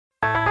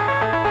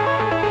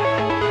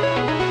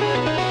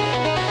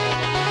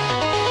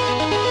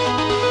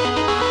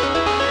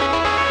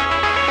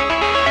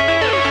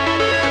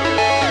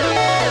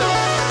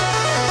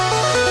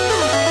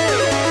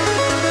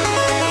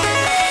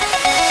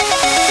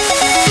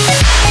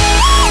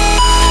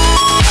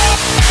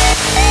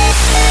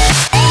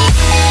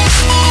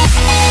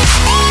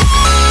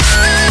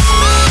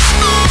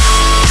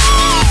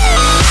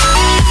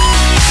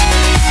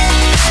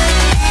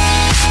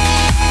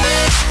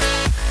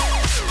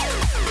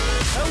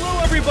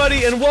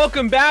everybody, and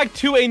welcome back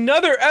to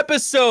another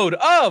episode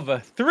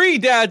of Three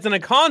Dads and a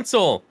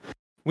Console.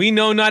 We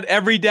know not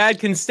every dad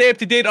can stay up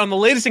to date on the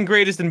latest and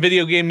greatest in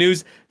video game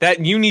news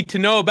that you need to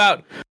know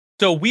about,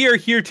 so we are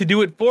here to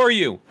do it for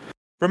you.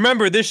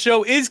 Remember, this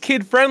show is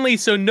kid-friendly,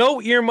 so no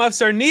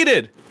earmuffs are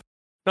needed.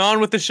 Now on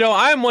with the show,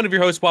 I am one of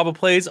your hosts, Wobble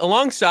Plays,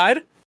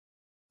 alongside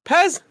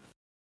Pez.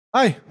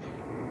 Hi.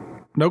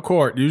 No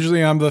court.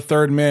 Usually I'm the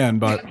third man,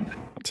 but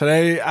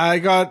today I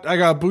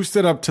got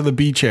boosted up to the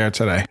B chair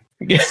today.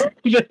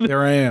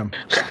 There I am.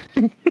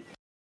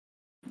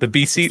 The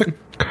B seat.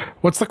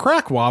 What's the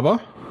crack,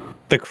 Wabba?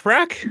 The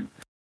crack?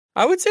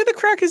 I would say the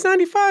crack is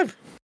 95.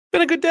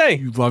 Been a good day.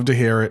 You'd love to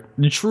hear it.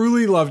 You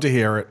truly love to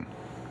hear it.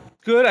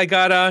 Good. I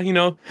got,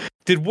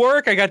 did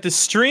work. I got to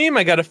stream.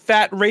 I got a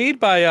fat raid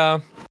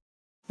by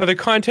another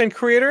content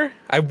creator.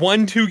 I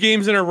won 2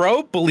 games in a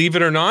row, believe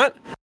it or not.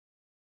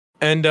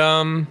 And,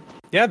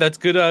 yeah, that's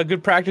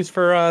good practice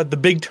for the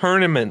big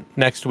tournament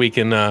next week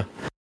in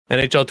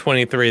NHL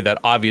 23 that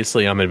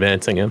obviously I'm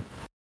advancing in.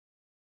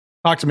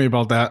 Talk to me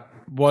about that.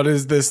 What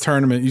is this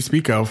tournament you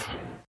speak of?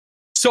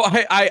 So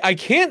I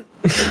can't...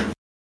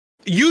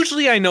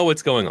 Usually I know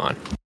what's going on.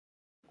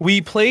 We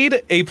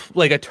played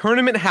a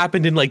tournament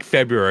happened in like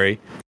February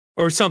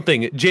or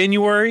something.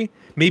 January,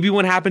 maybe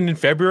one happened in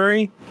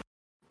February.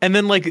 And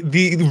then like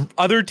the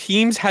other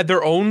teams had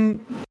their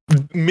own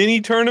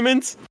mini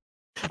tournaments.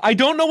 I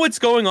don't know what's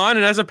going on,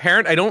 and as a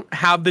parent, I don't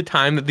have the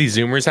time that these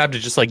Zoomers have to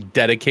just like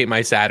dedicate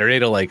my Saturday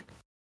to like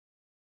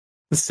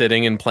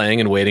sitting and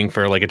playing and waiting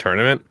for like a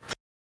tournament.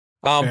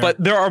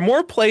 But there are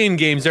more play-in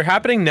games. They're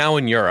happening now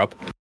in Europe,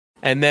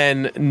 and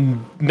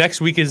then next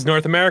week is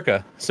North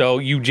America. So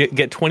you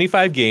get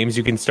 25 games.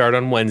 You can start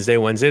on Wednesday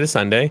to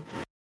Sunday,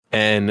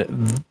 and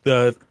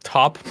the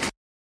top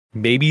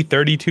maybe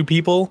 32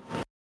 people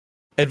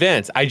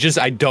advance. I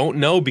don't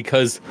know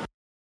because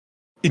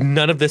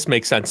none of this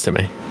makes sense to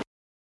me.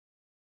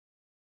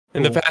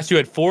 In the past, you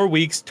had 4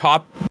 weeks,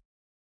 top,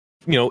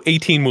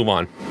 18 move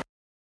on.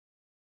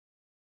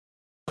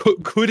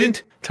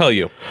 Couldn't tell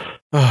you.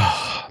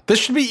 This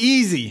should be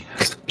easy.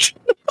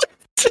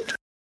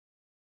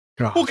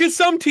 Well, because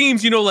some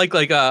teams,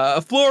 like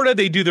Florida,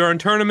 they do their own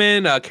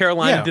tournament.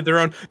 Carolina did their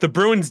own. The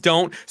Bruins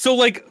don't. So,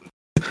 like,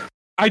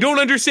 I don't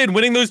understand.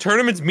 Winning those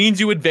tournaments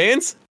means you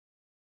advance.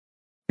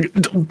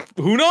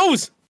 Who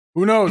knows?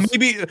 Who knows?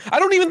 Maybe I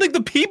don't even think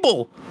the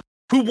people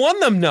who won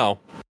them know.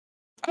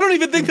 I don't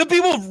even think the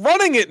people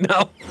running it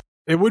know.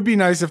 It would be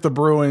nice if the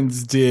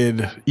Bruins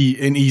did an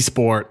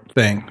esport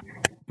thing.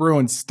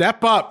 Bruins,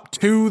 step up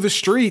to the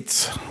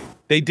streets.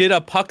 They did a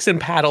pucks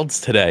and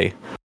paddles today,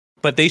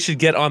 but they should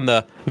get on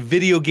the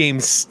video game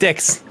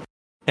sticks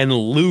and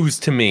lose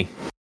to me.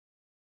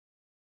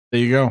 There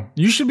you go.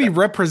 You should be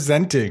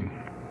representing.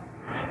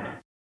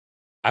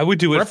 I would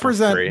do it.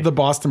 Represent the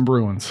Boston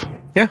Bruins.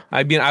 Yeah,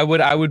 I mean, I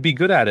would be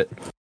good at it.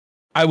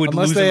 I would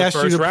unless lose they in the ask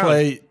first you to round.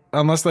 play.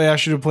 Unless they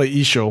ask you to play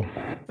Isho.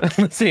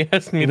 Unless they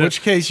ask me in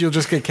which case you'll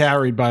just get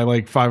carried by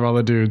like 5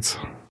 other dudes.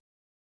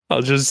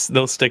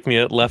 They'll stick me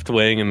at left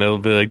wing and they'll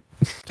be like,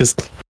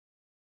 just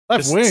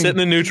wing. Sit in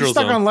the neutral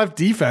zone. Stuck on left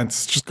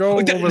defense. Just go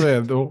over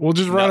there. We'll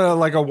just run a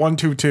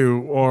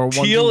 1-2-2 or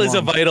 1-2-1. Teal is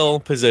a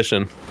vital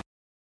position.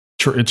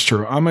 True, it's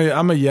true. I'm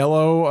a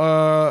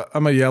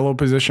yellow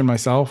position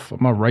myself.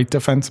 I'm a right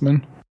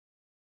defenseman.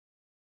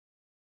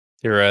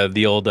 You're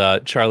the old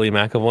Charlie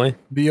McAvoy.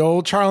 The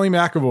old Charlie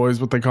McAvoy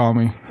is what they call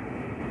me.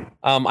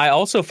 I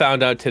also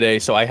found out today,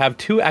 so I have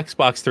 2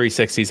 Xbox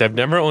 360s. I've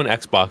never owned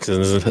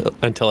Xboxes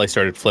until I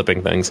started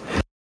flipping things.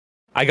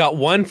 I got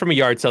one from a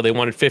yard sale. They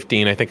wanted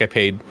 15. I think I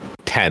paid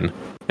 10.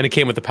 And it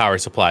came with the power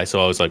supply,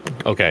 so I was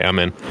like, okay, I'm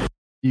in.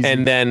 Easy.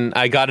 And then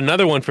I got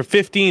another one for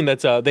 15.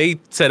 That's they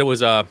said it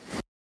was a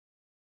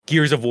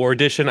Gears of War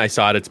edition. I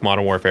saw it. It's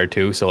Modern Warfare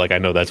 2, so like I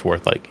know that's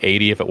worth like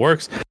 80 if it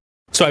works.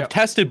 So I've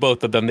tested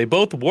both of them. They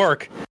both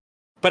work.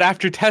 But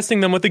after testing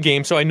them with the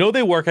game, so I know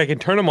they work, I can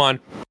turn them on.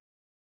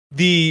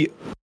 The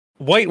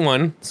white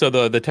one, so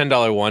the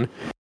 $10 one,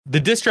 the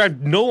disk drive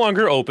no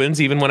longer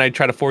opens, even when I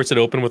try to force it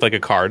open with like a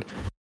card.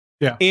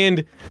 Yeah.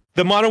 And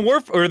the Modern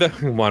Warfare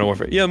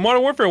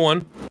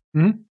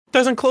one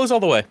doesn't close all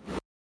the way.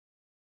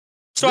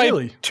 So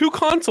really? I have 2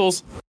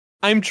 consoles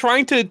I'm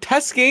trying to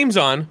test games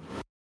on.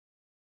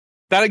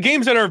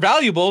 Games that are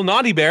valuable,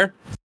 Naughty Bear,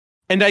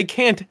 and I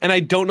can't, and I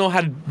don't know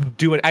how to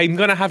do it. I'm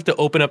going to have to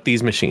open up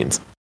these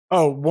machines.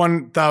 Oh,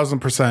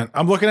 1,000%.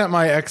 I'm looking at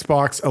my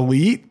Xbox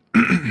Elite.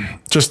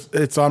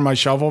 It's on my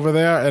shelf over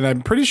there, and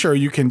I'm pretty sure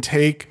you can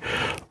take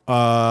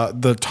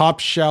the top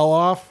shell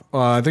off.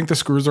 I think the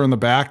screws are in the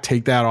back.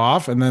 Take that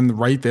off, and then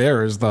right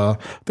there is I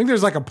think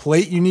there's like a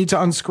plate you need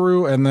to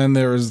unscrew, and then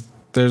there's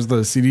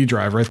the CD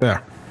drive right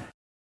there.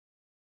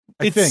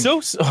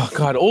 Oh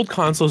god, old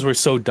consoles were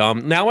so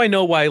dumb. Now I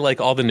know why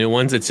like all the new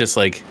ones, it's just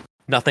like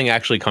nothing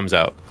actually comes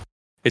out.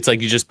 It's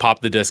like you just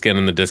pop the disc in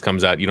and the disc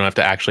comes out. You don't have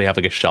to actually have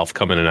like a shelf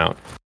come in and out.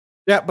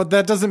 Yeah, but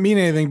that doesn't mean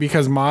anything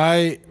because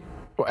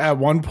at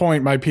one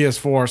point my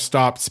PS4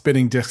 stopped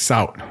spitting discs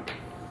out.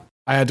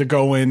 I had to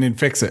go in and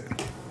fix it.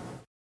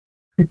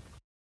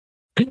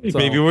 So,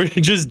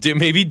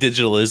 maybe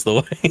digital is the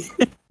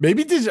way.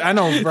 I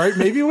know, right?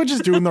 Maybe we're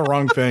just doing the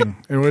wrong thing,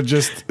 and we're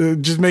just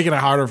making it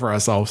harder for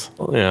ourselves.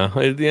 Yeah,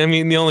 I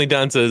mean, the only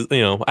downside is,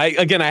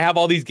 I have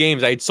all these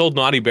games. I sold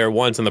Naughty Bear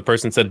once, and the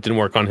person said it didn't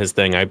work on his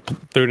thing. I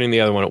threw it in the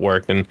other one, it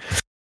worked, and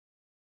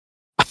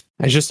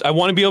I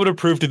want to be able to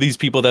prove to these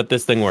people that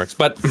this thing works.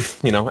 But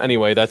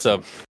anyway, that's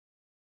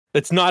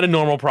not a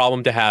normal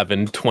problem to have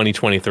in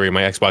 2023.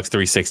 My Xbox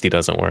 360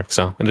 doesn't work,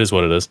 so it is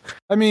what it is.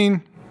 I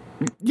mean,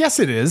 yes,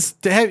 it is.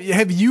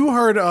 Have you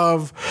heard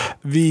of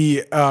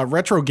the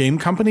retro game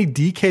company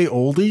DK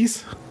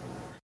Oldies?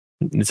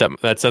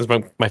 That sounds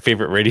like my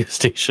favorite radio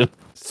station.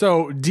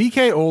 So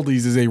DK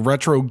Oldies is a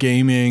retro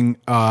gaming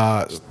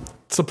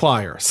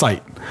supplier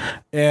site,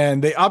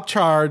 and they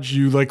upcharge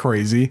you like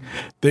crazy.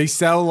 They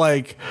sell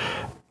like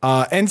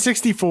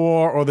N64,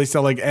 or they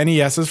sell like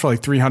NESs for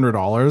like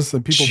 $300,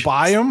 and people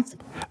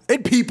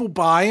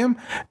buy them.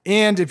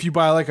 And if you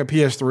buy like a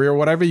PS3 or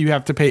whatever, you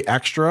have to pay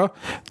extra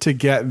to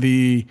get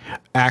the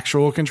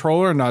actual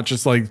controller, not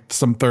just like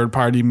some third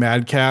party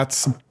Mad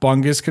Catz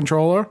Bungus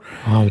controller.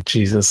 Oh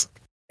Jesus!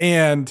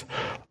 And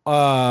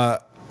there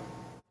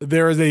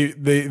is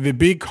the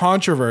big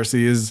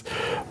controversy is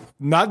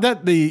not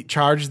that they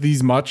charge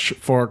these much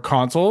for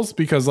consoles,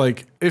 because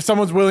like if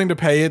someone's willing to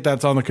pay it,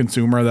 that's on the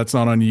consumer. That's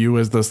not on you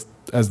as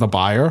the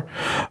buyer,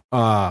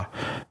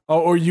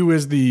 or you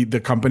as the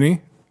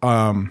company.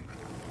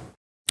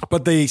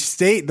 But they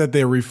state that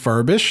they're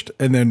refurbished,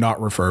 and they're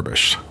not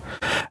refurbished.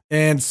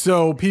 And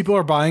so people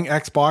are buying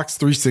Xbox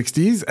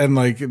 360s, and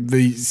like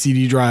the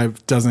CD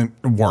drive doesn't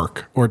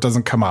work, or it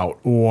doesn't come out,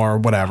 or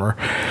whatever.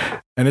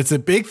 And it's a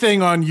big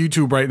thing on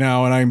YouTube right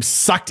now, and I'm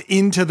sucked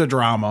into the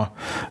drama,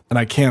 and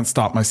I can't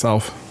stop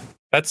myself.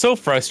 That's so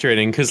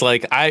frustrating, because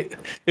like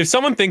if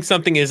someone thinks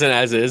something isn't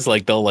as is,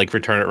 like they'll like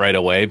return it right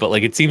away. But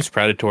like it seems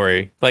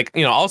predatory. Like,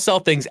 I'll sell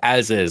things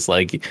as is.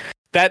 Like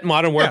that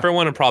Modern Warfare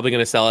one, I'm probably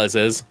going to sell as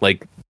is.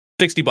 Like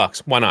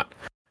 $60. Why not?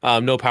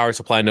 No power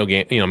supply, no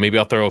game. Maybe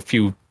I'll throw a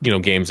few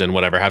games in,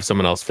 whatever. Have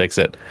someone else fix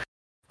it.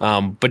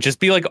 But just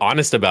be like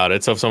honest about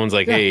it. So if someone's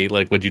like, hey,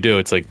 like what'd you do?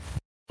 It's like,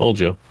 told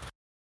you.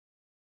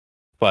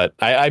 But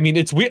I mean,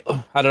 it's weird.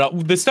 I don't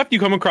know. The stuff you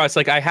come across,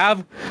 like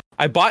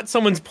I bought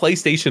someone's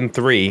PlayStation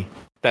 3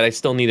 that I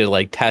still need to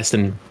like test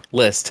and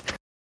list.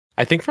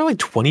 I think for like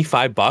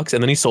 $25,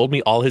 and then he sold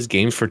me all his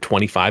games for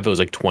 $25. It was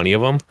like 20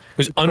 of them. It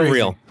was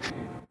unreal.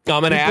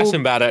 And I asked him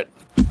about it.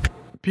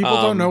 People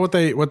don't know what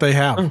they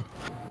have.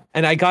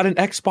 And I got an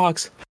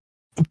Xbox.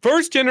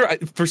 First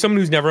generation, for someone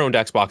who's never owned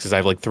Xboxes, I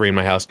have like 3 in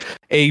my house.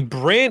 A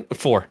brand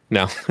 4.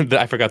 No,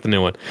 I forgot the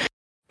new one.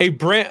 A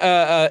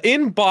brand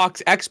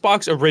in-box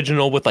Xbox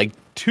original with like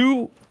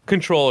 2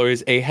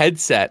 controllers, a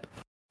headset,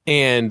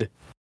 and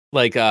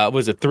like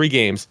was it 3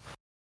 games?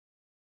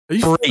 Are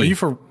you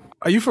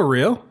for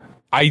real?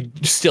 I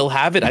still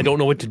have it. I don't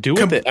know what to do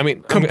with it. I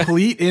mean,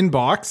 complete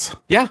in-box.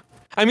 Yeah,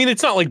 I mean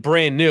it's not like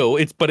brand new.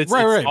 It's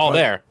all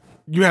there.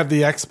 You have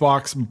the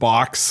Xbox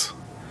box.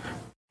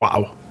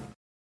 Wow.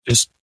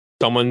 Just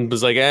someone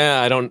was like,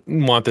 I don't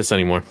want this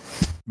anymore.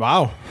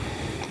 Wow.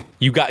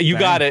 You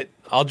got it.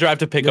 I'll drive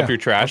to pick up your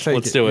trash.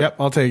 Let's do it. Yep,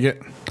 I'll take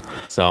it.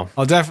 So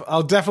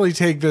I'll definitely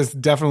take this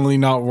definitely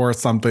not worth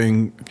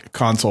something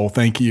console.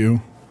 Thank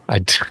you. I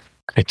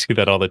do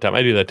that all the time.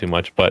 I do that too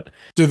much, but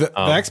dude, the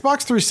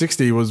Xbox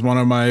 360 was one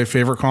of my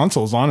favorite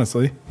consoles,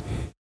 honestly.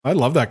 I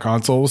love that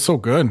console. It was so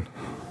good.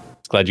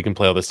 Glad you can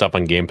play all this stuff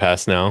on Game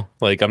Pass now.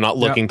 Like, I'm not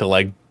looking to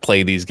like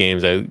play these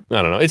games. I don't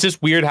know. It's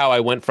just weird how I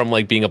went from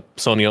like being a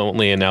Sony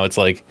only, and now it's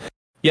like,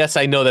 yes,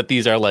 I know that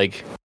these are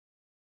like,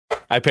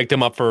 I picked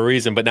them up for a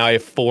reason, but now I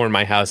have 4 in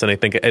my house, and I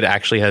think it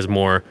actually has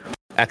more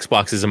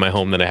Xboxes in my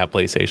home than I have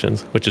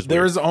PlayStations, which is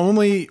there's weird.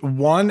 Only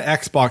one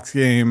Xbox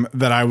game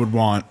that I would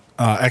want,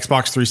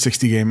 Xbox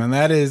 360 game, and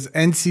that is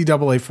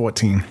NCAA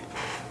 14.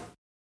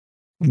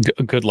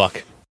 Good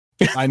luck.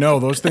 I know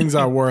those things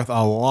are worth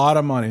a lot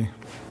of money.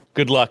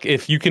 Good luck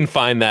if you can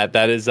find that.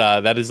 That is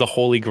the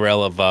holy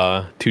grail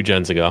of 2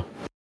 gens ago.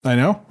 I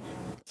know.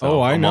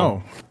 So I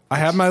know. I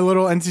have my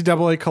little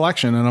NCAA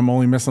collection, and I'm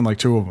only missing like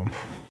 2 of them.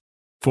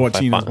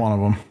 14 is one of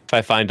them. If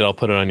I find it, I'll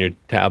put it on your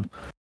tab.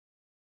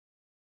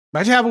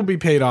 My tab will be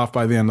paid off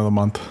by the end of the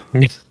month.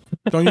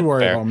 Don't you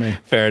worry about me.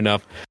 Fair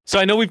enough. So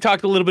I know we've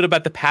talked a little bit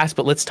about the past,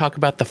 but let's talk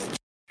about the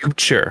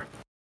future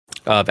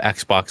of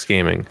Xbox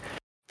gaming.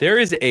 There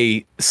is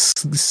a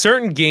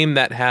certain game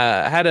that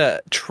had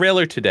a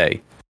trailer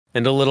today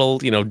and a little,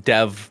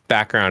 dev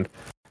background,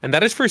 and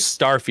that is for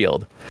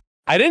Starfield.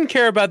 I didn't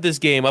care about this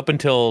game up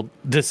until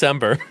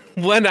December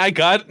when I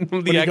got the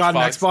Xbox. Got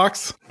an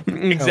Xbox?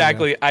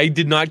 Exactly. Yeah. I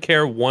did not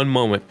care one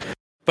moment.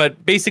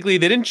 But basically,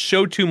 they didn't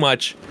show too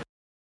much,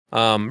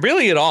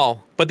 really at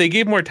all. But they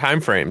gave more time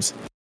frames.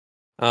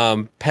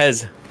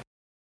 Pez,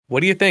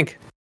 what do you think?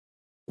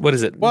 What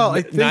is it? Well,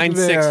 I think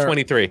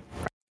 9/6/23.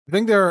 I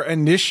think their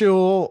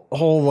initial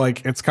whole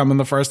like it's coming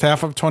the first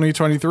half of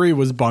 2023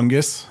 was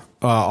Bungus,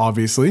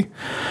 obviously.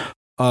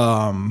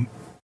 Other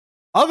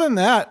than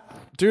that,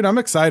 dude, I'm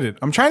excited.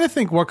 I'm trying to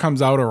think what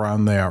comes out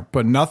around there,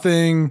 but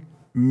nothing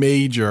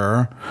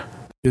major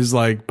is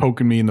like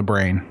poking me in the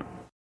brain.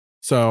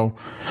 So,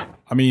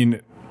 I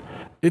mean,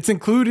 It's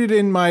included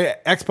in my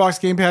Xbox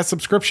Game Pass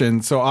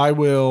subscription, so I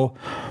will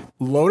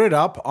load it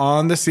up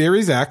on the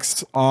Series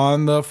X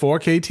on the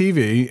 4K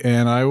TV,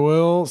 and I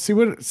will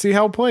see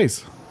how it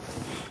plays.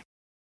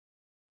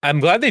 I'm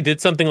glad they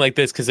did something like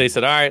this because they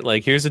said, all right,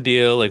 like, here's the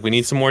deal. Like, we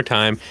need some more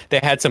time. They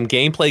had some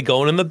gameplay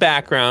going in the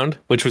background,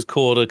 which was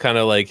cool to kind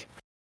of like,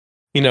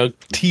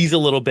 tease a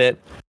little bit.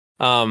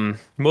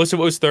 Most of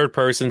it was third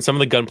person. Some of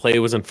the gunplay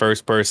was in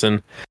first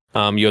person.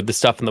 You had the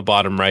stuff in the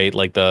bottom right,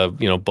 like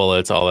the,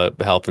 bullets, all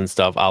the health and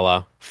stuff, a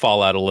la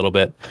Fallout a little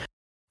bit.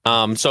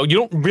 So you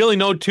don't really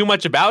know too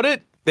much about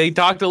it. They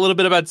talked a little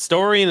bit about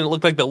story, and it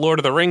looked like the Lord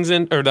of the Rings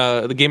or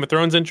the Game of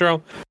Thrones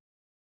intro.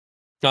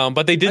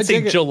 But they did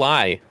say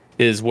July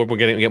is where we're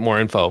going to get more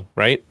info,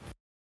 right?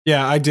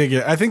 Yeah, I dig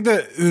it. I think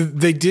that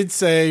they did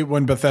say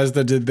when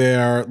Bethesda did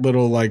their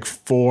little like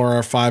 4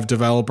 or 5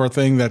 developer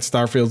thing that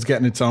Starfield's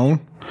getting its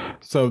own.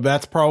 So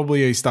that's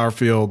probably a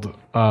Starfield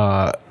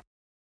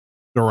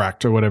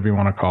direct or whatever you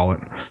want to call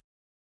it.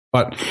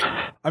 But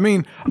I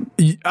mean,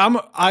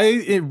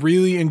 I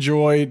really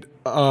enjoyed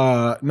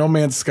No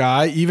Man's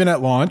Sky even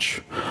at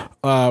launch,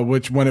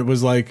 which when it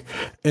was like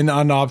an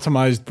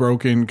unoptimized,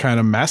 broken kind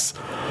of mess.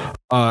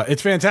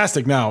 It's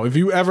fantastic now. If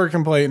you ever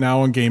can play it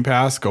now on Game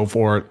Pass, go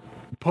for it.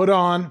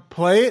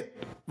 Play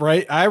it,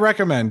 right? I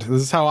recommend.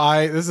 This is how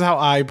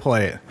I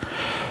play it.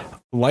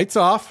 Lights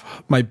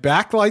off. My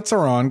backlights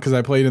are on because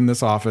I played in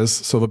this office.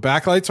 So the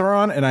backlights are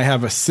on, and I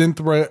have a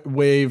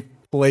synthwave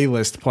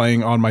playlist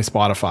playing on my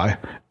Spotify.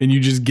 And you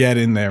just get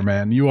in there,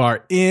 man. You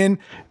are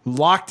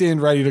locked in,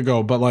 ready to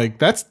go. But like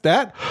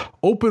that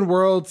open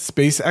world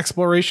space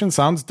exploration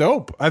sounds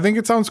dope. I think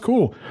it sounds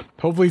cool.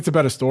 Hopefully it's a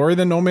better story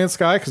than No Man's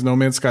Sky, because No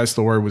Man's Sky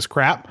story was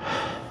crap.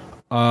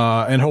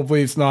 And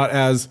hopefully it's not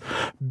as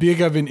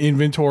big of an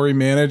inventory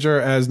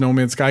manager as No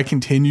Man's Sky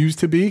continues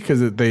to be,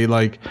 because they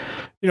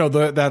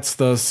that's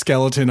the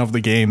skeleton of the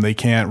game. They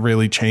can't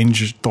really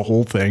change the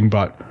whole thing,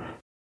 but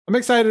I'm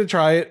excited to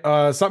try it.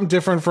 Something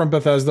different from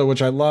Bethesda,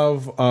 which I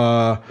love.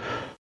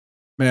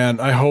 Man,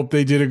 I hope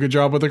they did a good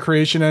job with the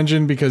creation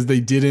engine, because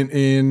they didn't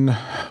in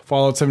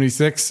Fallout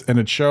 76, and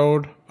it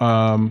showed.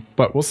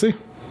 But we'll see.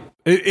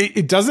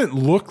 It doesn't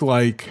look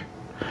like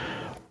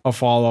a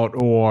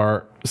Fallout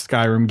or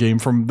Skyrim game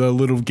from the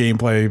little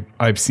gameplay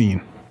I've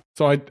seen.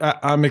 So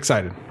I'm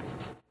excited.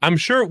 I'm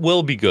sure it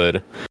will be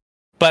good.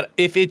 But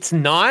if it's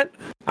not,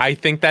 I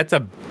think that's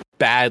a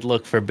bad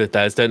look for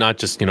Bethesda. Not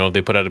just,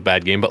 they put out a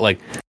bad game, but like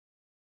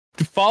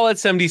Fallout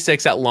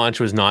 76 at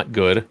launch was not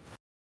good.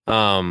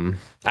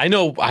 I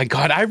know,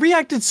 I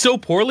reacted so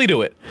poorly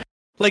to it.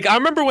 Like, I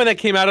remember when that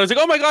came out, I was like,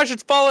 oh my gosh,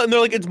 it's Fallout, and they're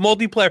like, it's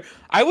multiplayer.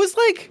 I was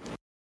like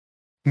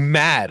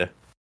mad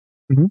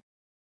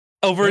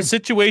over a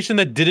situation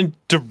that didn't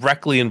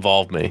directly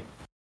involve me.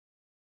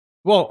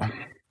 Well,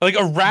 like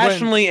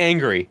irrationally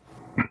angry.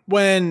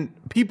 When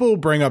people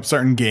bring up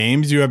certain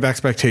games, you have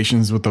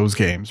expectations with those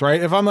games,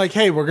 right? If I'm like,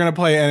 hey, we're going to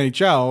play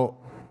NHL,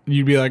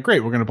 you'd be like,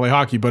 great, we're going to play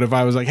hockey. But if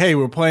I was like, hey,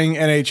 we're playing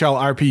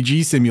NHL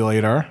RPG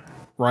Simulator,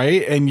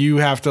 right? And you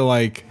have to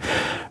like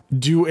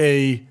do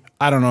a,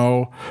 I don't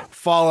know,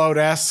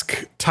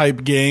 Fallout-esque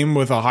type game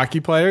with a hockey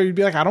player, you'd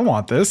be like, I don't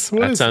want this.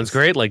 That sounds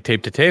great, like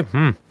tape to tape.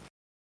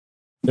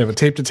 Yeah, but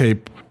tape to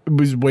tape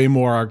was way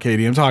more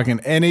arcadey. I'm talking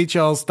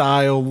NHL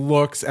style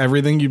looks,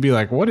 everything. You'd be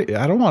like, what?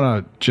 I don't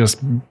want to just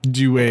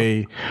do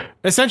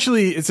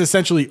it's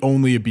essentially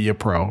only be a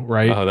pro,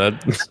 right? Oh,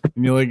 that.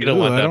 And you're like, I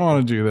don't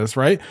want to do this,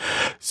 right?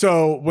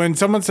 So when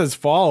someone says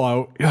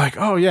Fallout, you're like,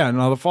 oh yeah,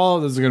 no, the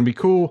Fallout is going to be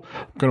cool.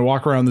 I'm going to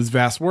walk around this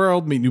vast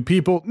world, meet new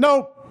people.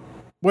 Nope.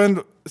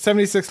 When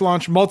 76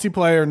 launch,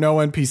 multiplayer, no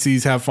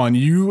NPCs, have fun.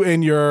 You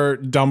and your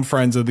dumb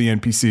friends are the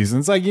NPCs. And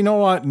it's like, you know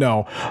what?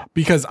 No,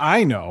 because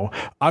I know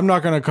I'm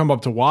not going to come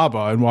up to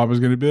Waba and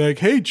Waba's going to be like,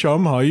 hey,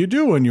 chum, how you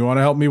doing? You want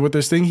to help me with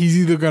this thing? He's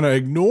either going to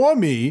ignore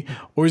me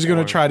or he's going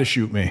to try to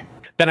shoot me.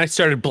 Then I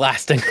started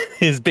blasting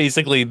is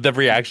basically the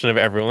reaction of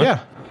everyone.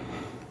 Yeah.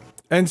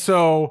 And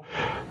so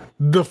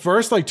the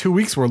first like 2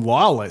 weeks were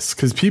lawless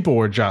because people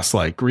were just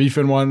like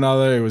griefing one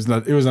another. It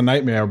was a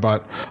nightmare.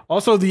 But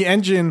also the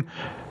engine,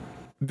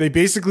 they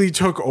basically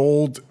took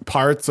old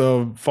parts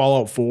of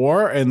Fallout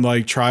 4 and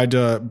like tried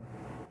to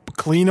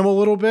clean them a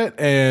little bit,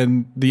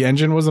 and the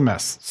engine was a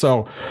mess.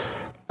 So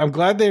I'm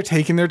glad they're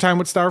taking their time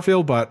with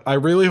Starfield, but I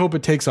really hope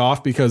it takes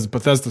off, because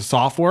Bethesda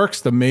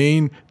Softworks, the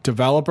main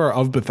developer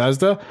of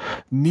Bethesda,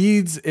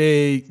 needs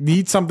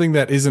something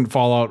that isn't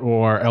Fallout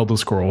or Elder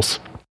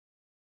Scrolls.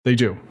 They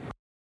do.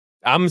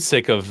 I'm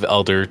sick of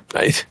Elder.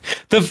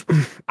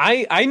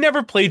 I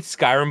never played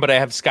Skyrim, but I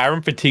have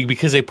Skyrim fatigue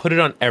because they put it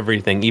on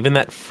everything, even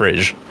that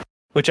fridge,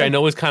 which I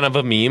know is kind of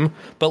a meme.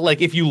 But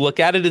like, if you look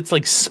at it, it's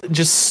like,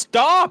 just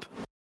stop.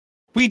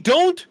 We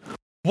don't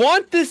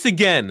want this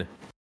again.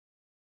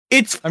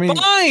 It's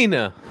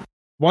fine.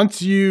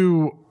 Once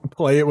you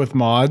play it with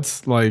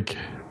mods, like,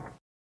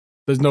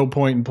 there's no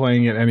point in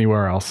playing it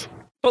anywhere else.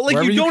 But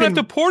like, you don't have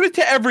to port it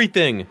to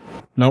everything.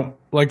 Nope.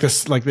 Like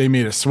they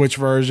made a Switch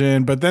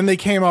version, but then they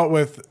came out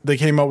with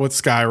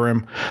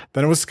Skyrim.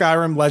 Then it was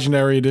Skyrim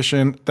Legendary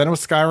Edition. Then it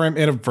was Skyrim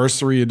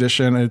Anniversary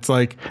Edition. It's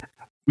like,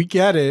 we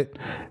get it.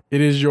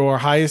 It is your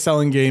highest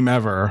selling game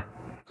ever.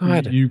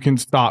 God. You can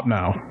stop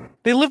now.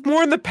 They live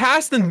more in the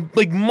past than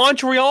like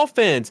Montreal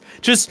fans.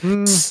 Just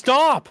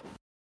stop.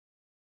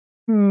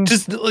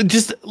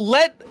 Just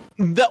let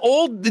the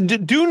old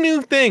do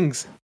new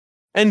things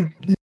and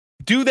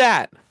do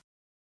that.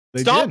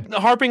 Stop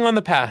harping on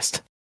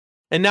harping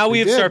And now we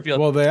have Starfield.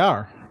 Well, they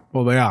are.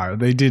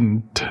 They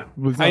didn't.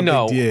 I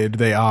know. They did.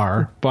 They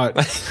are. But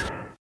it's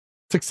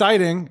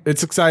exciting.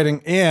 It's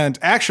exciting. And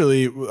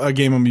actually, a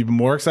game I'm even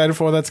more excited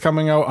for that's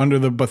coming out under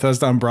the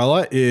Bethesda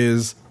umbrella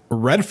is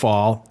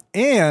Redfall.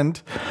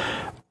 And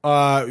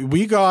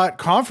we got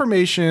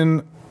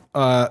confirmation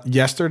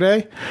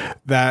yesterday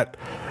that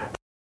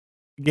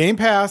Game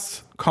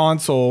Pass,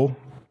 console,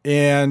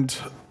 and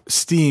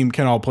Steam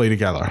can all play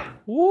together.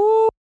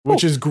 Woo!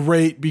 Which is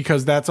great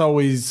because that's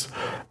always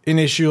an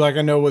issue. Like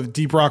I know with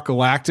Deep Rock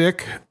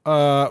Galactic,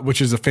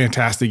 which is a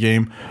fantastic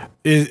game,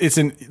 it's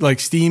like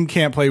Steam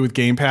can't play with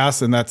Game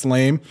Pass, and that's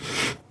lame.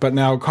 But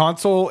now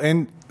console,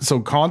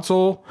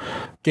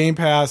 Game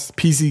Pass,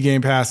 PC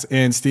Game Pass,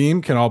 and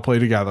Steam can all play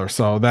together.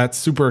 So that's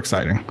super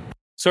exciting.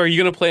 So are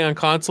you going to play on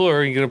console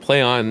or are you going to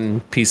play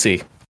on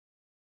PC?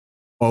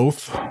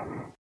 Both.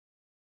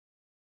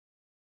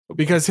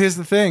 Because here's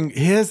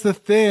the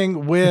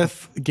thing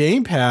with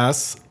Game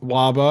Pass,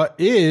 Waba,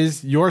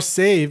 is your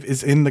save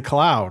is in the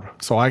cloud.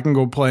 So I can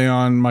go play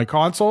on my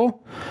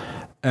console,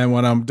 and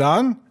when I'm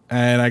done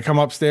and I come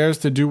upstairs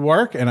to do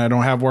work and I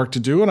don't have work to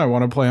do and I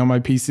want to play on my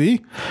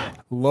PC,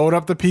 load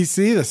up the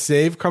PC, the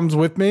save comes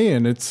with me,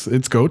 and it's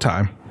go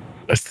time.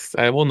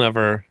 I don't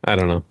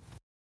know.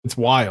 It's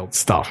wild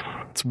stuff.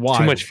 It's wild.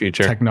 Too much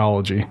future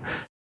technology.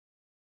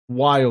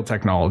 Wild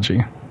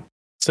technology.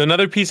 So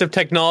another piece of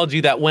technology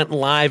that went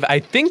live,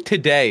 I think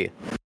today,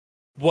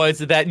 was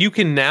that you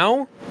can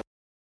now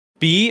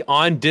be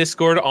on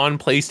Discord on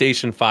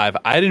PlayStation 5.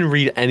 I didn't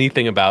read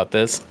anything about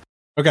this.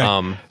 Okay.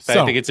 But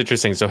I think it's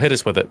interesting. So hit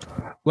us with it.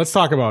 Let's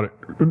talk about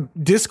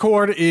it.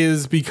 Discord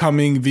is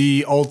becoming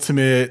the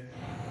ultimate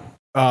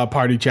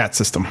party chat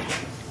system.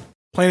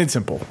 Plain and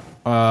simple.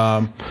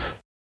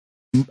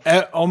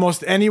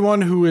 Almost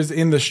anyone who is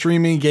in the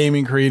streaming,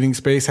 gaming, creating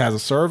space has a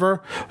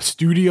server.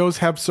 Studios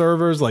have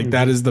servers. Like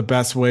that is the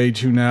best way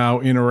to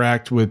now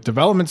interact with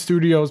development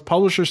studios,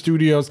 publisher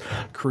studios,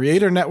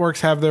 creator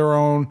networks have their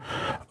own.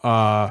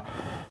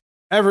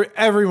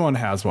 Everyone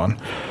has one.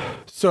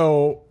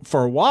 So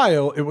for a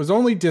while, it was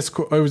only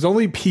Discord. It was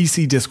only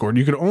PC Discord.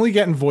 You could only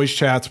get in voice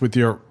chats with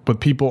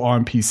people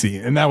on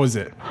PC, and that was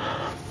it.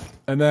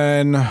 And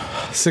then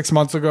 6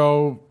 months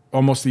ago,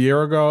 almost a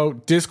year ago,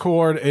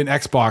 Discord and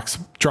Xbox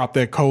dropped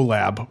their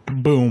collab.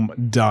 Boom,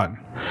 done.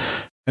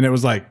 And it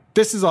was like,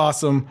 this is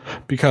awesome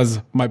because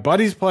my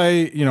buddies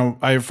play,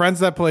 I have friends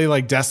that play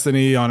like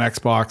Destiny on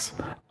Xbox.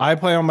 I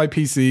play on my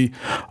PC.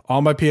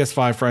 All my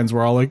PS5 friends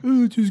were all like,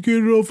 oh, just get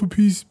it off of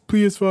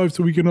PS5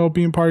 so we can all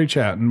be in party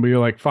chat. And we were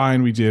like,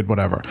 fine, we did,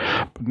 whatever.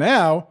 But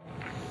now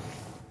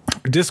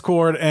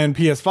Discord and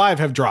PS5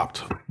 have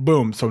dropped.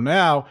 Boom. So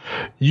now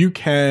you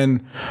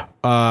can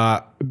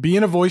be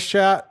in a voice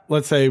chat,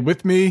 let's say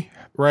with me,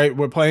 right?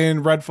 We're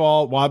playing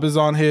Redfall. Wab is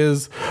on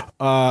his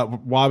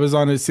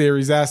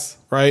Series S,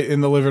 right,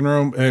 in the living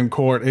room, and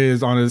Court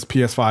is on his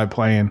PS5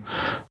 playing.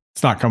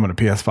 It's not coming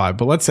to PS5,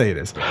 but let's say it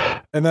is.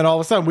 And then all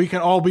of a sudden we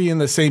can all be in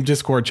the same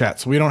Discord chat.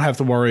 So we don't have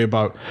to worry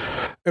about,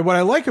 and what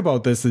I like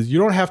about this is you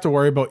don't have to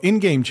worry about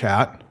in-game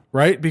chat,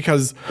 right?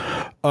 Because,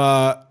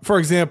 for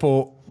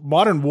example,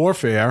 Modern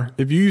Warfare,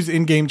 if you use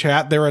in-game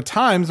chat, there are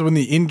times when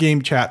the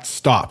in-game chat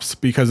stops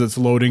because it's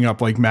loading up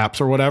like maps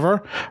or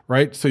whatever,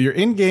 right? So your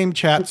in-game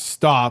chat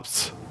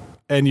stops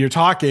and you're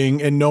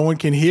talking and no one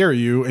can hear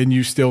you and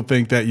you still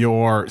think that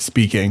you're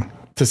speaking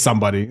to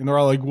somebody. And they're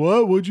all like,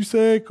 what? What'd you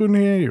say? I couldn't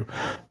hear you,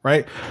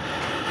 right?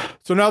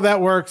 So now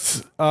that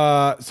works.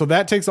 So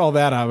that takes all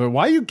that out of it.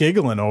 Why are you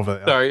giggling over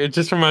there? Sorry, it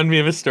just reminded me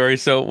of a story.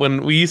 So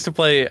when we used to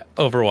play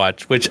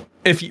Overwatch, which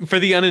for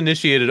the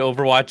uninitiated,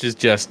 Overwatch is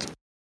just...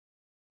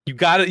 You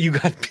gotta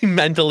be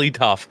mentally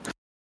tough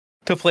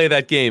to play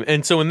that game.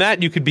 And so in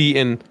that, you could be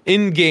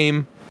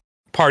in-game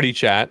party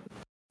chat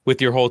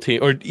with your whole team,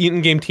 or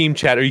in-game team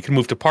chat, or you can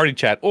move to party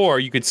chat,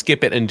 or you could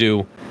skip it and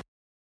do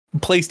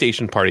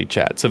PlayStation party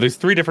chat. So there's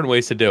 3 different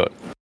ways to do it.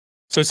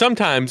 So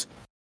sometimes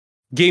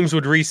games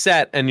would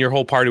reset and your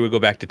whole party would go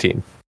back to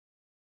team.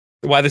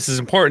 Why this is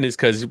important is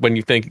because when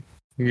you think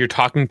you're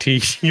talking to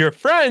your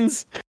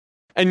friends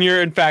and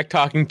you're in fact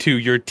talking to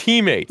your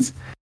teammates.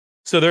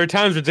 So there are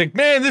times where it's like,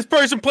 man, this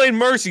person playing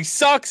Mercy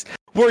sucks.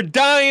 We're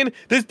dying.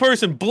 This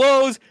person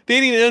blows.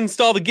 They need to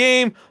uninstall the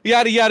game.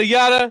 Yada, yada,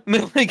 yada. And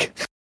they're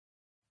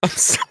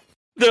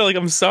like,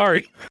 I'm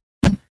sorry.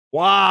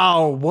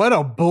 Wow, what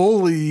a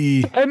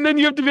bully. And then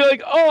you have to be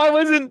like, oh, I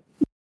wasn't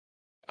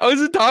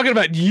talking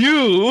about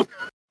you.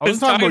 I was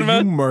talking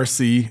about you,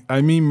 Mercy.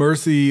 I mean,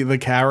 Mercy, the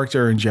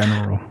character in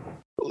general.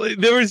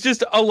 There was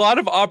just a lot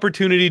of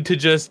opportunity to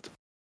just...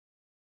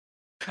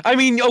 I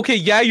mean, okay,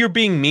 yeah, you're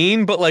being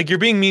mean, but like you're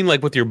being mean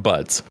like with your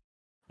buds,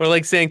 or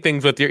like saying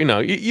things with your,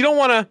 you don't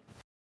want to,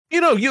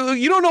 you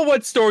don't know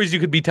what stories you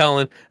could be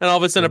telling, and all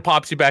of a sudden it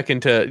pops you back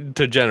into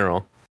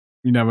general.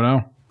 You never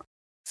know.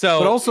 So,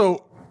 but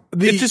also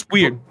it's just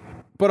weird.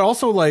 But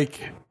also,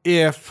 like,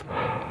 if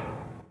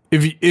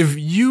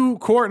you,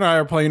 Court, and I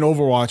are playing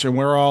Overwatch and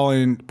we're all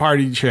in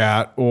party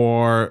chat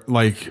or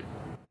like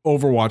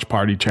Overwatch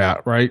party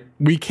chat, right?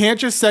 We can't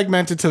just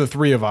segment it to the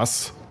three of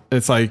us.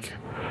 It's like,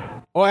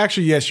 oh,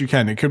 actually, yes, you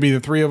can. It could be the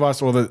three of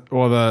us or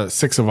the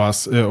six of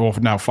us, or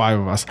now five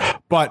of us.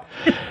 But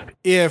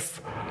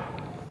if,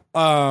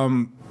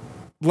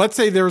 let's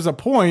say there was a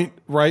point,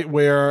 right,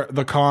 where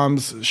the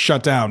comms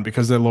shut down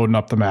because they're loading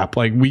up the map.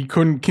 Like, we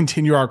couldn't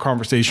continue our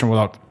conversation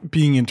without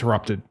being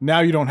interrupted.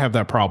 Now you don't have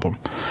that problem.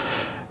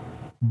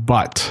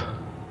 But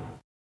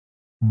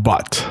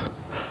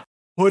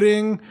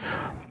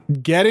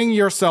getting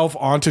yourself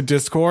onto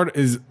Discord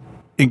is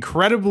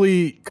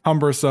incredibly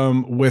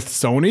cumbersome with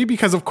Sony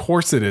because of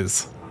course it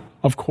is.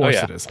 Of course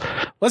it is.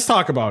 Let's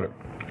talk about it.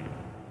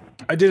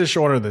 I did a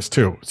short of this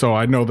too, so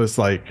I know this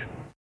like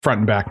front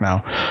and back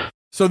now.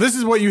 So this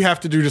is what you have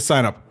to do to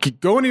sign up.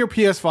 Go into your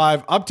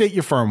PS5, update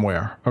your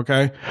firmware,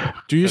 okay?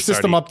 Do your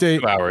system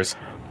update. 2 hours.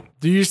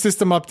 Do your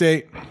system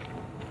update.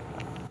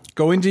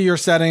 Go into your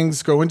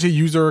settings, go into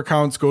user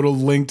accounts, go to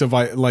linked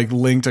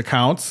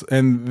accounts,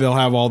 and they'll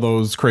have all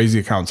those crazy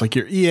accounts, like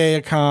your EA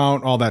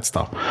account, all that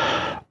stuff.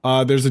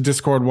 There's a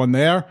Discord one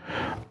there.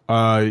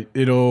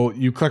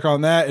 You click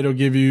on that, it'll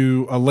give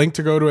you a link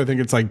to go to. I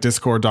think it's like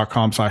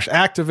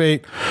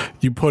discord.com/activate.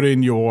 You put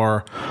in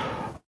your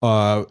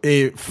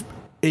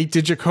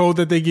 8-digit code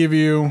that they give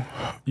you,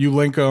 you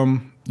link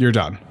them, you're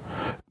done.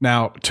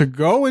 Now, to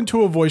go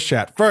into a voice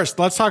chat, first,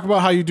 let's talk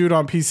about how you do it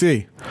on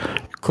PC.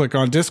 Click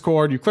on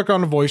Discord, you click on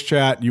the voice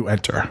chat, you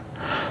enter.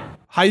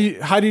 How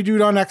do you do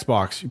it on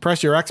Xbox? You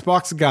press your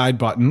Xbox guide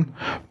button,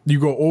 you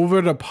go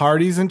over to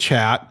parties and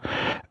chat,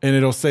 and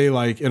it'll say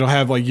it'll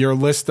have your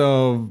list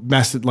of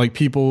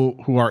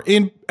people who are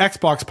in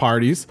Xbox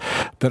parties.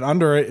 Then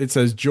under it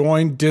says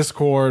join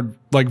Discord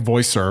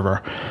voice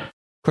server.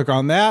 Click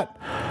on that,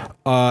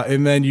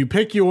 and then you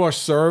pick your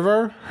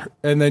server,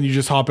 and then you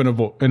just hop in a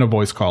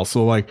voice call.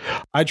 So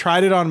I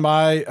tried it on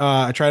my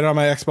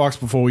Xbox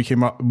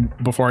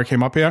before I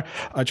came up here.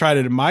 I tried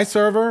it in my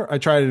server. I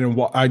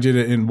did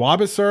it in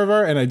Waba's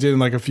server, and I did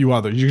in a few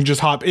others. You can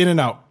just hop in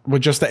and out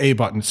with just the A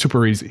button.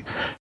 Super easy.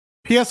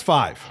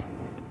 PS5.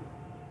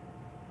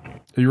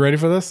 Are you ready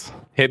for this?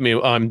 Hit me.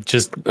 I'm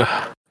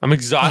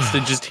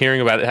exhausted just hearing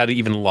about it. How to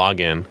even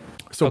log in.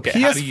 So okay,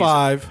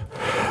 PS5,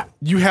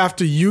 you have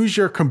to use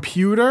your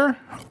computer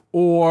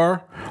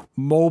or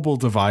mobile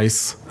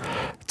device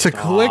to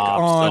click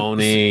on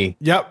Sony.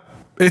 Yep.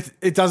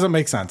 It doesn't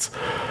make sense.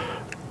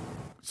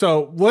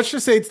 So let's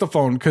just say it's the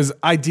phone, because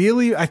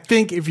ideally, I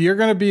think if you're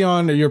going to be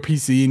on your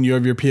PC and you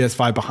have your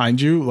PS5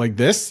 behind you like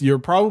this, you're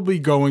probably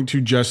going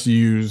to just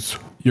use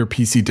your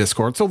PC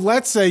Discord. So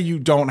let's say you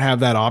don't have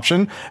that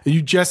option.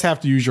 You just have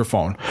to use your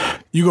phone.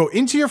 You go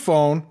into your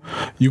phone,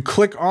 you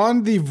click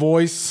on the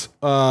voice.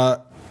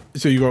 So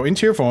you go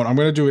into your phone. I'm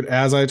going to do it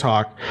as I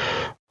talk.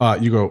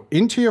 You go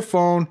into your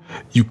phone,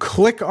 you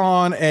click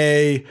on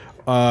a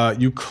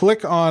voice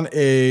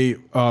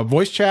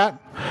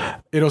chat.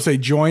 It'll say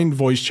join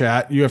voice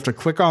chat. You have to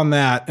click on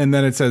that, and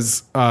then it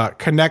says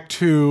connect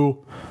to,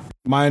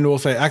 mine will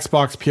say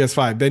Xbox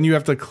PS5. Then you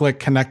have to click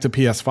connect to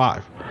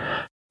PS5.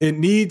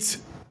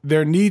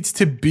 There needs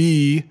to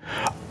be,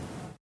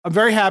 I'm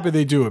very happy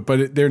they do it,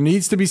 but there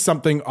needs to be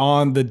something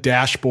on the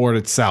dashboard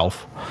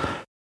itself.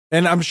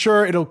 And I'm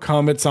sure it'll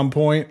come at some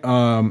point.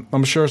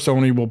 I'm sure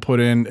Sony will put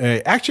in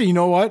actually, you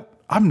know what?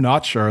 I'm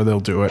not sure they'll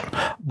do it.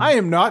 I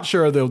am not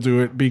sure they'll do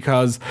it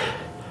because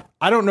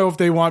I don't know if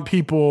they want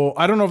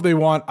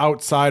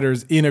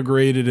outsiders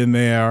integrated in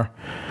their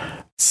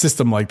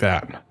system like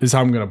that, is how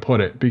I'm going to put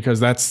it,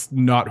 because that's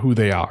not who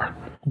they are.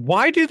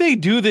 Why do they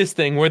do this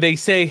thing where they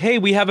say, hey,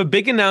 we have a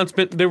big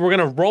announcement that we're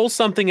going to roll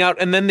something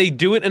out, and then they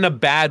do it in a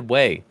bad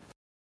way?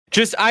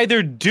 Just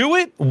either do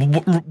it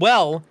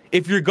well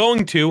if you're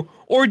going to,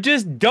 or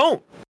just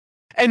don't.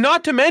 And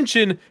not to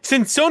mention,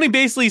 since Sony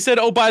basically said,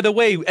 oh, by the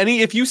way,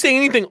 if you say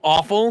anything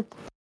awful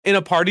in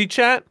a party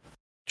chat,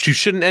 which you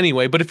shouldn't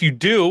anyway, but if you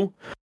do,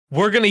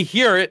 we're going to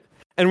hear it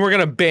and we're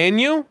going to ban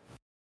you.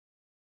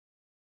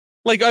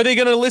 Are they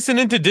going to listen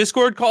into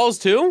Discord calls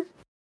too?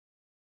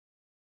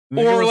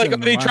 Or are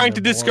they trying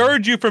to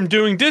discourage you from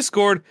doing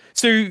Discord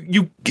so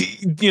you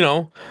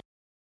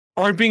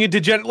aren't being a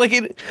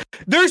degenerate?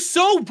 They're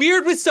so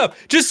weird with stuff.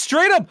 Just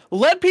straight up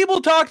let people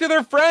talk to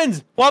their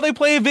friends while they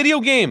play a video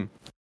game.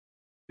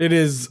 It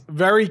is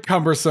very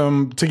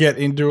cumbersome to get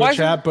into a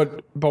chat,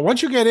 but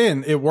once you get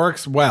in, it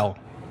works well.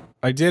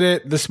 I did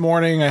it this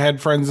morning. I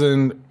had friends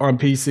on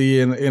PC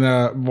in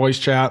a voice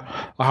chat.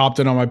 I hopped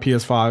in on my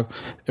PS5.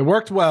 It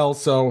worked well.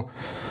 So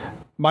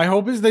my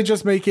hope is they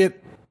just make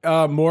it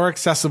more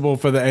accessible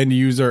for the end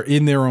user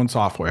in their own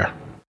software.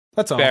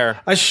 That's all. Fair.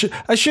 I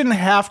shouldn't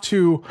have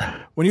to.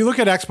 When you look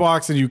at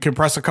Xbox and you can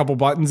press a couple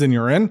buttons and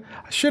you're in,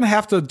 I shouldn't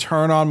have to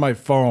turn on my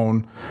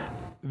phone.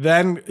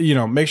 Then,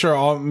 make sure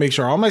all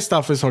my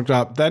stuff is hooked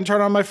up, then turn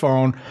on my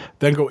phone,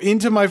 then go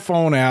into my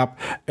phone app,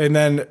 and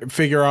then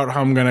figure out how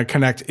I'm going to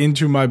connect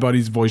into my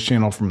buddy's voice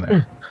channel from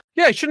there.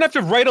 Yeah, I shouldn't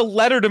have to write a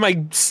letter to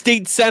my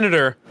state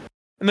senator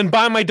and then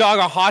buy my dog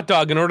a hot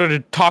dog in order to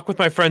talk with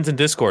my friends in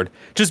Discord.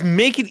 Just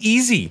make it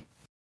easy.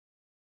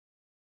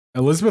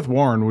 Elizabeth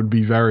Warren would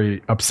be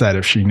very upset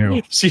if she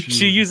knew.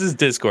 She uses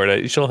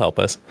Discord. She'll help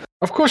us.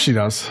 Of course she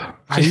does.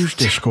 I use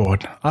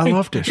Discord. I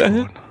love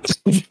Discord.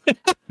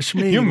 It's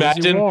me, you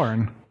imagine?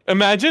 Warren.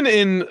 Imagine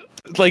in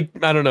like,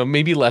 I don't know,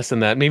 maybe less than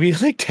that, maybe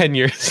like 10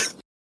 years.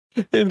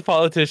 And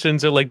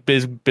politicians or like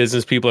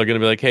business people are going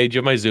to be like, hey, do you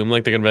have my Zoom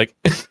link? They're going to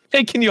be like,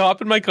 hey, can you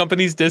hop in my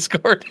company's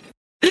Discord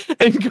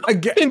and go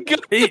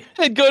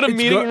to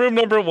meeting room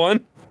number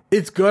 1?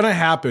 It's gonna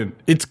happen.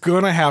 It's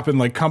gonna happen.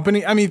 Like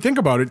think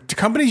about it.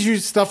 Companies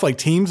use stuff like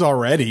Teams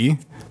already.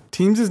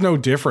 Teams is no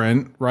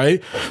different,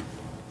 right?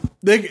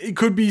 It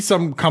could be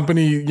some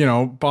company,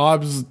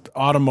 Bob's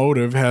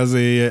Automotive has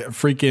a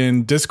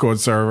freaking Discord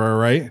server,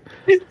 right?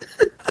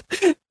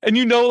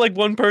 And like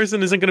one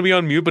person isn't going to be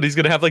on mute, but he's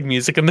going to have like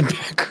music in the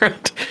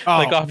background,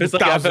 like Office,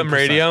 like FM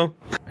radio.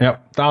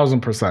 Yep,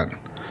 1000%.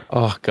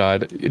 Oh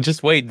God,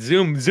 just wait.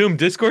 Zoom,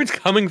 Discord's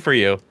coming for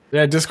you.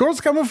 Yeah, Discord's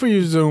coming for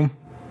you, Zoom.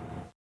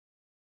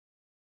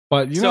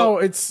 But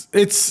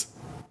it's.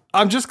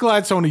 I'm just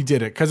glad Sony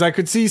did it because I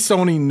could see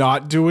Sony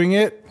not doing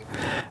it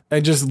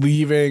and just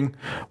leaving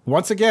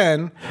once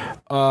again,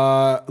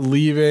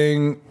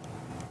 leaving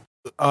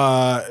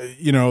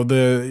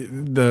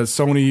the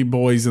Sony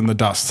boys in the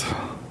dust.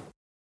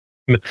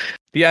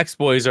 The X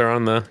boys are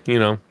on the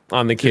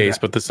case,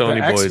 but the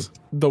Sony boys.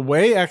 The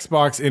way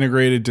Xbox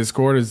integrated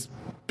Discord is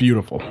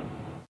beautiful.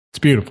 It's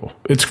beautiful.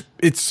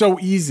 It's so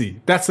easy.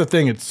 That's the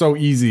thing. It's so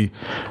easy.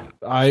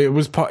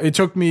 It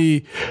took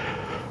me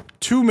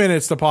 2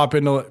 minutes to pop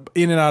in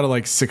and out of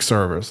like 6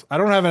 servers. I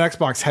don't have an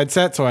Xbox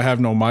headset, so I have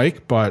no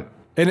mic, but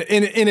and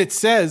it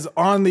says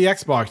on the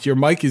Xbox your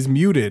mic is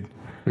muted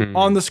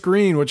on the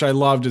screen, which I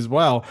loved as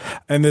well.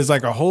 And there's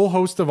like a whole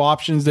host of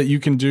options that you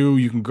can do.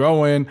 You can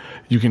go in,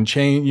 you can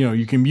change,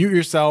 you can mute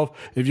yourself.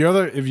 If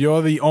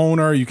you're the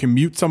owner, you can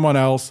mute someone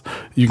else.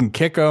 You can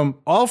kick them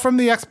all from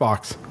the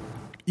Xbox.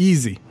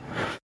 Easy.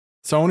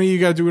 Sony, you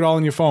got to do it all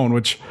on your phone,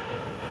 which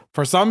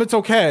for some it's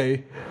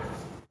okay,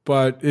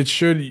 but it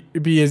should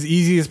be as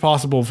easy as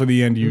possible for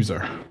the end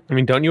user. I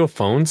mean, don't you have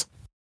phones?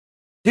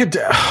 Yeah,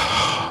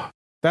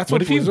 that's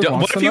what if you don't.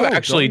 What if you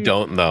actually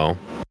don't though?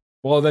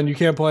 Well, then you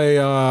can't play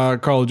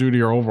Call of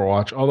Duty or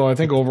Overwatch. Although I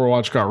think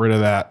Overwatch got rid of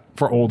that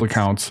for old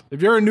accounts.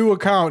 If you're a new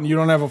account and you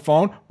don't have a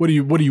phone, what are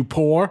you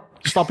poor?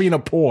 Stop being a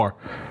poor.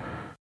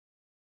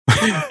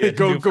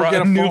 Go get a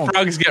phone. New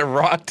frogs get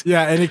rot.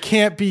 Yeah, and it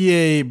can't be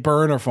a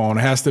burner phone.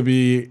 It has to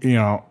be,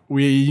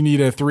 you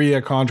need a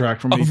 3-year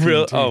contract from AT&T.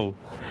 Really? Oh,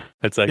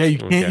 that's actually, you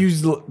can't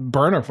use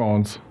burner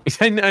phones.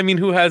 I mean,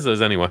 who has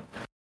those anyway?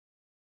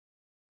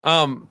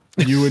 You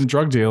and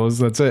drug dealers.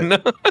 That's it. No.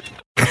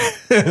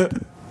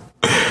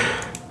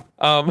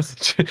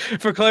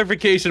 For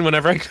clarification,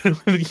 whenever I go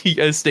to the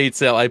estate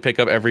sale, I pick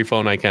up every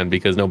phone I can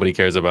because nobody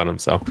cares about them.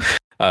 So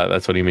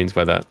that's what he means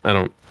by that. I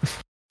don't.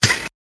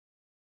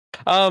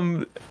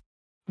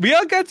 We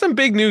all got some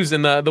big news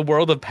in the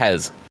world of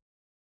Pez.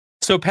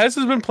 So Pez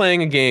has been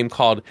playing a game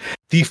called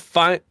The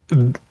Final.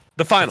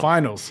 The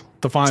finals.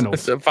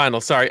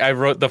 Sorry, I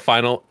wrote the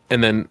final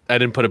and then I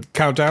didn't put a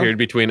countdown period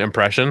between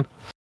impression.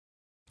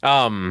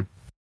 So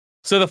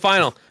the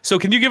final. So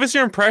can you give us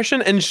your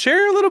impression and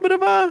share a little bit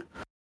of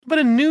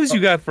news you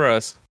got for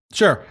us?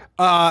 Sure.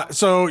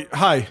 So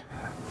hi,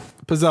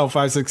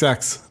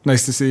 Pizzelle56X.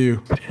 Nice to see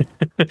you.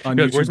 On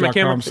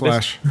YouTube.com/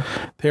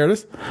 here it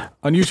is.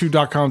 On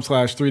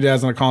YouTube.com/3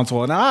 Dads on a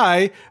Console. And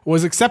I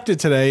was accepted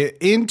today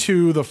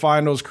into the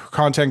finals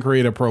content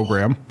creator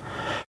program.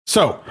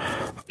 So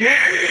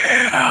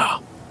yeah,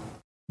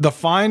 the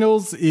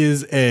finals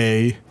is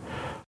a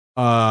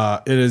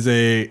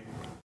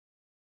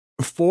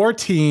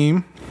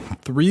 4-team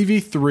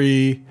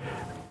 3v3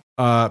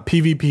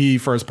 PvP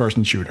first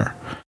person shooter.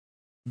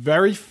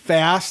 Very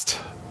fast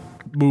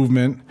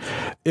movement.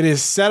 It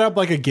is set up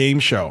like a game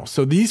show.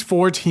 So these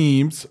 4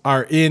 teams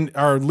are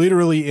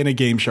literally in a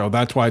game show.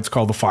 That's why it's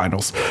called the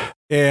finals.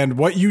 And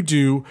what you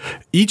do,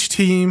 each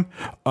team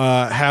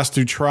has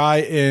to try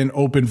and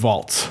open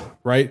vaults,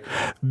 right?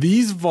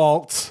 These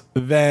vaults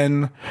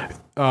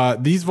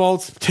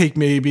take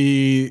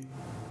maybe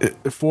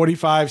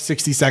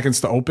 45-60 seconds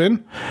to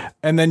open,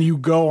 and then you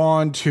go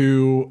on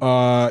to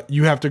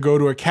you have to go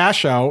to a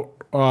cash out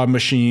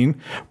machine,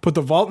 put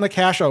the vault in the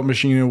cash out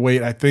machine and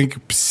wait, I think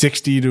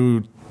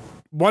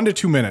 1 to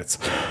 2 minutes.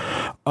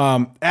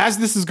 As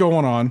this is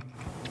going on,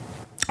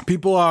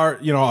 people are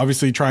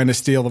obviously trying to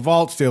steal the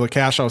vault, steal the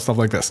cash out, stuff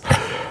like this.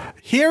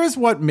 Here is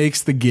what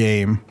makes the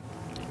game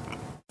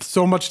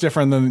so much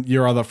different than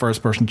your other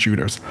first person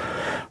shooters.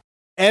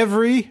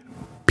 Every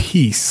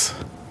piece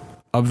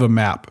of the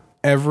map,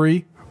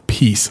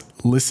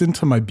 listen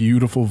to my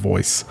beautiful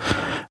voice.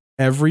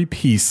 Every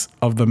piece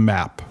of the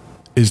map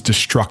is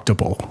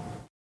destructible.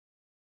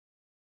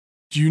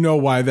 Do you know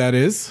why that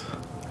is?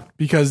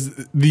 Because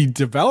the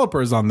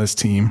developers on this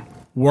team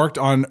worked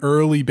on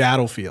early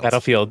Battlefield.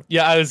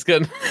 Yeah, I was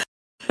good.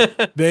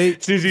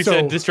 As soon as you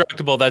said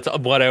destructible, that's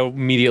what I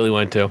immediately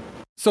went to.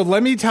 So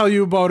let me tell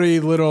you about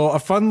a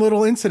fun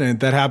little incident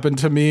that happened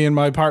to me and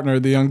my partner,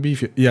 the Young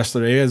Beef,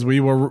 yesterday as we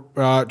were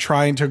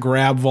trying to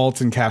grab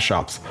vaults and cash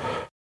shops.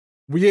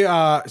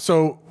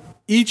 So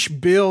each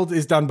build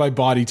is done by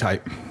body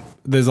type.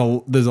 There's a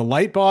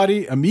light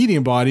body, a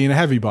medium body, and a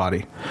heavy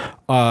body.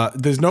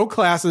 There's no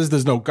classes,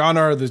 there's no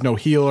gunner, there's no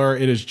healer.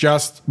 It is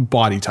just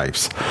body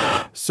types.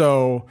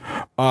 So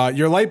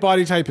your light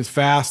body type is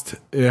fast.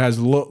 It has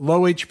low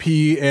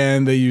HP,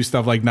 and they use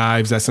stuff like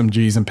knives,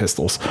 SMGs, and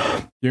pistols.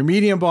 Your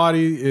medium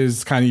body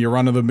is kind of your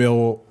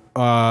run-of-the-mill.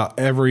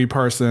 Every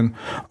person,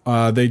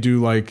 they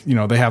do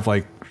they have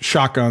like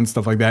shotguns,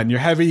 stuff like that. And your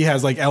heavy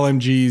has like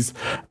LMGs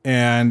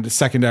and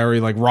secondary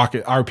like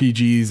rocket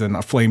RPGs and a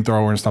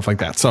flamethrower and stuff like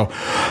that. So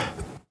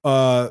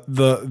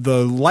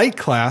the light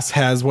class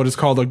has what is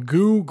called a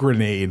goo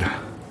grenade.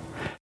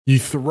 You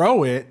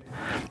throw it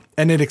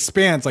and it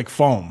expands like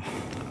foam.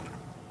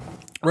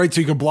 Right,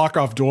 so you can block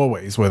off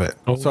doorways with it.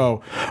 Oh.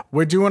 So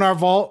we're doing our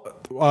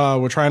vault.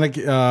 We're trying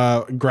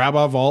to grab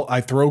our vault.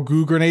 I throw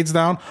goo grenades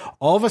down.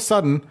 All of a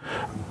sudden,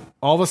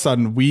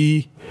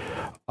 we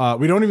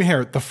don't even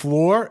hear it. The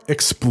floor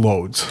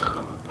explodes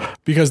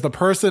because the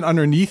person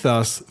underneath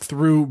us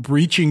threw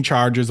breaching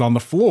charges on the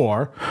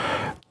floor,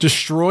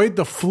 destroyed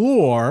the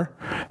floor,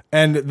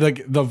 and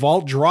the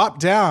vault dropped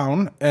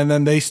down, and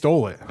then they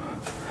stole it.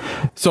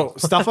 So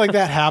stuff like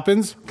that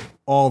happens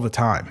all the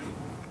time.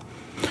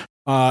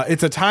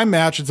 It's a time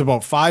match. It's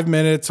about 5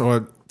 minutes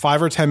or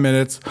 5 or 10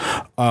 minutes.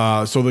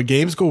 So the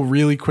games go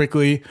really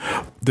quickly.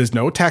 There's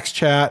no text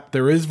chat.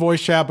 There is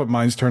voice chat, but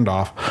mine's turned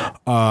off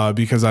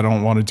because I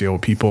don't want to deal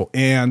with people.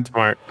 And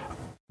right.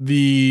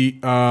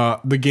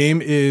 The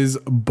game is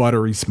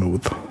buttery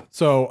smooth.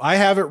 So I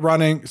have it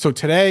running. So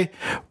today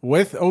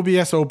with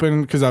OBS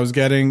open, because I was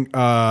getting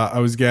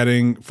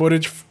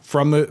footage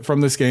from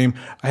this game,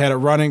 I had it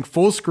running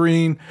full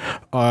screen,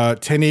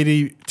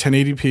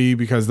 1080p,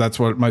 because that's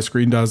what my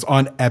screen does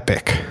on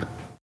Epic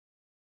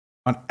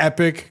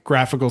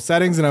graphical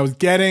settings, and I was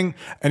getting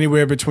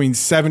anywhere between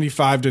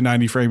 75 to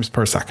 90 frames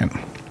per second.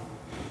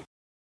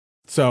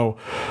 So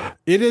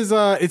it is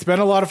it's been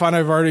a lot of fun.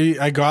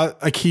 I got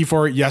a key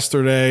for it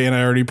yesterday, and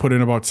I already put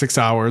in about 6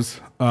 hours.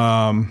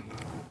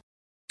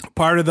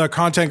 Part of the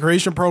content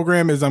creation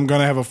program is I'm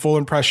going to have a full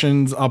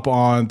impressions up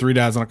on 3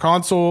 Dads on a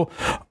Console,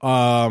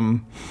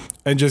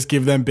 and just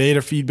give them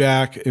beta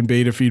feedback.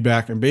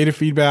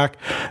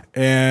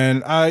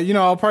 And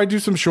I'll probably do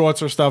some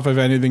shorts or stuff if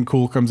anything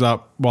cool comes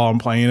up while I'm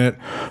playing it.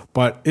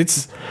 But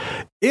it's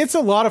a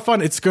lot of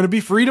fun. It's going to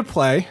be free to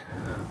play.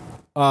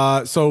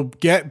 So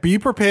be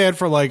prepared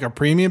for like a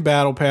premium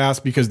battle pass,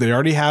 because they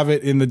already have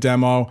it in the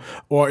demo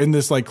or in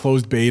this like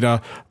closed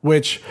beta,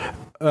 which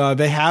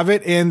they have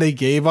it, and they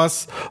gave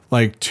us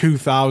like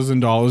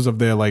 $2,000 of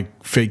their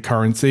like fake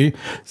currency,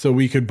 so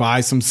we could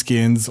buy some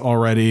skins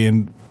already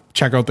and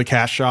check out the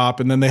cash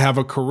shop. And then they have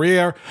a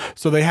career.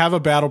 So they have a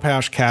battle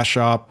pass cash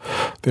shop.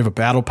 They have a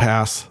battle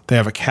pass. They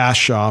have a cash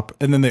shop.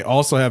 And then they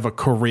also have a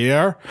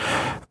career.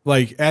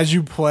 Like as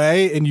you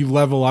play and you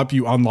level up,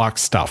 you unlock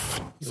stuff.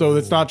 So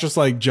it's not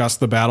just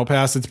the battle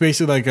pass. It's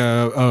basically like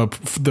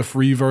the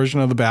free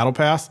version of the battle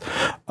pass.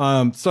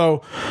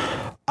 So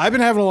I've been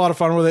having a lot of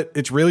fun with it.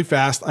 It's really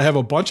fast. I have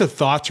a bunch of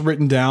thoughts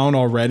written down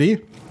already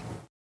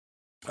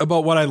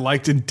about what I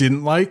liked and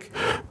didn't like,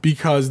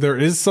 because there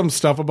is some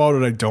stuff about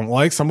it I don't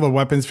like. Some of the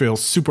weapons feel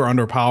super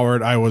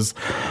underpowered.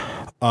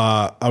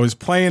 I was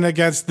playing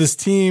against this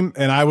team,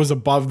 and I was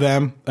above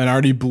them and I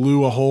already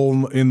blew a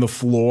hole in the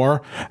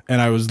floor, and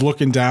I was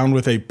looking down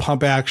with a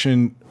pump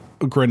action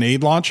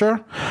grenade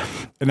launcher,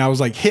 and I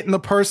was like hitting the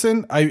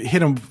person. I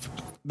hit him.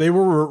 They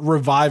were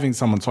reviving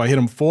someone, so I hit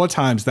him 4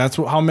 times. That's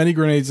how many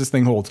grenades this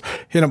thing holds.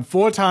 Hit him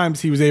 4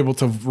 times. He was able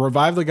to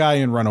revive the guy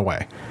and run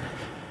away.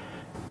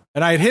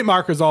 And I had hit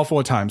markers all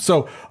 4 times.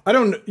 So I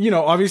don't,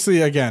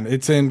 obviously, again,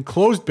 it's in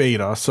closed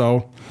beta,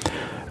 so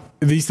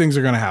these things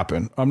are going to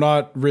happen. I'm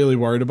not really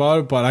worried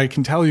about it, but I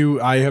can tell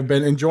you I have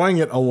been enjoying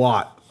it a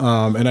lot.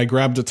 And I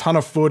grabbed a ton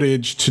of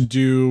footage to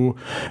do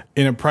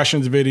an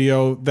impressions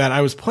video that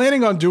I was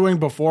planning on doing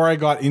before I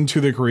got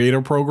into the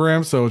creator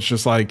program. So it's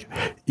just like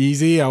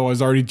easy. I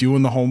was already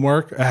doing the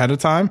homework ahead of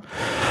time,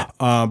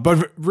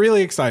 but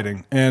really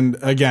exciting. And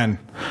again,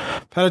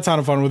 I've had a ton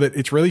of fun with it.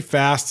 It's really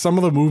fast. Some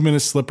of the movement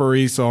is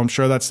slippery, so I'm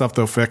sure that stuff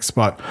they'll fix.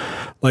 But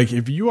like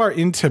if you are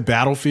into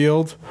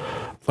Battlefield,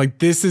 like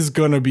this is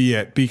going to be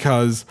it,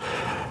 because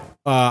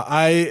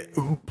I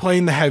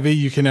playing the heavy,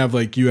 you have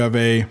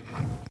a,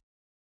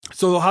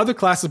 so how the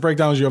classes break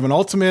down is you have an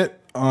ultimate,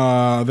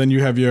 then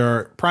you have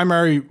your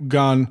primary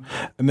gun,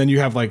 and then you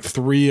have like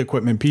 3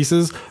 equipment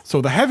pieces.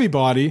 So the heavy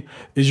body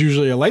is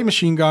usually a light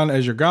machine gun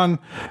as your gun,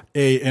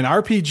 an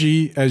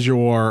RPG as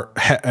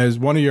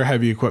one of your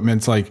heavy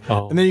equipments, and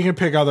then you can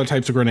pick other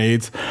types of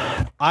grenades.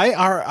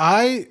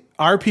 I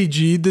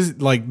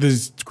RPG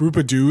this group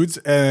of dudes,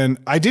 and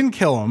I didn't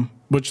kill them,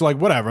 which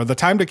whatever. The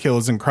time to kill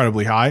is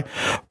incredibly high,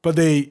 but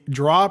I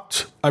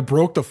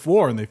broke the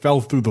floor and they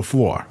fell through the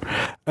floor.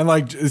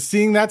 And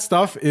seeing that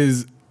stuff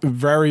is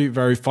very,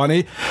 very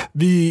funny.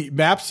 The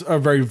maps are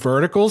very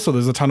vertical, so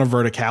there's a ton of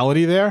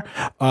verticality there.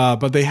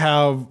 But they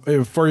have,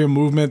 for your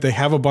movement, they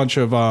have a bunch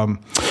of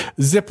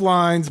zip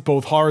lines,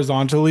 both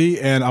horizontally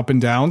and up and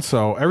down.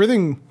 So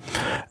everything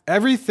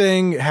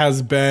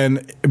has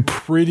been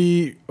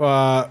pretty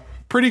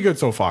good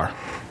so far.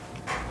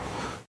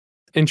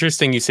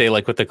 Interesting you say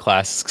like with the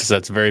classes, because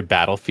that's very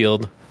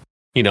Battlefield.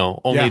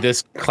 Only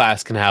this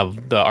class can have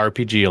the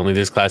RPG, only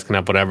this class can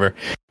have whatever.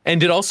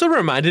 And it also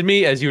reminded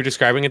me, as you were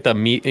describing it, the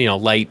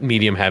light,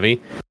 medium,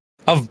 heavy,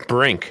 of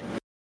Brink.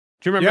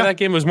 Do you remember that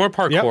game? It was more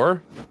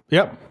parkour.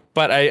 Yep.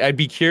 But I'd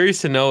be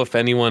curious to know if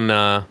anyone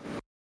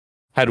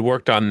had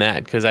worked on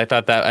that, because I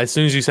thought that as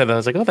soon as you said that, I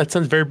was like, oh, that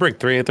sounds very Brink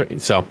 3-3.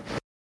 So,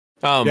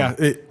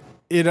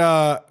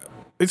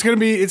 it's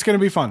gonna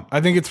be fun. I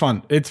think it's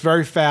fun. It's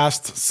very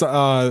fast.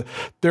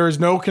 There is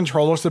no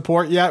controller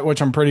support yet, which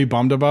I'm pretty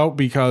bummed about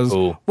because,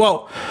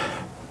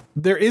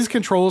 there is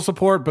controller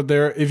support, but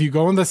if you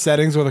go in the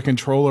settings with a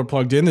controller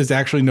plugged in, there's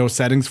actually no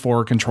settings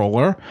for a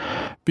controller.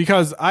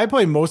 Because I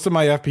play most of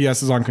my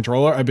FPSs on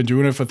controller. I've been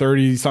doing it for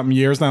 30 something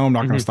years now. I'm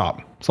not going to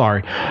stop.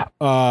 Sorry.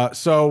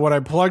 So when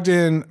I plugged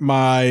in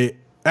my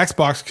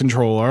Xbox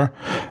controller,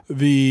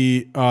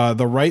 the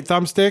right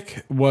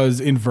thumbstick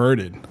was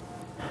inverted.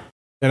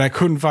 And I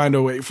couldn't find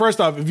a way. First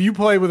off, if you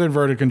play with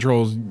inverted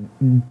controls,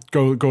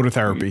 go to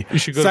therapy. You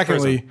should go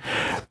Secondly, to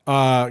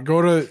prison.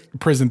 Go to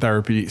prison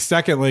therapy.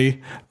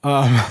 Secondly,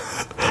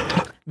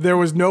 there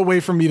was no way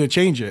for me to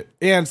change it.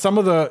 And some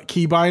of the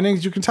key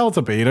bindings, you can tell it's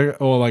a beta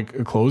or like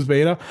a closed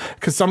beta,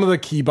 because some of the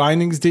key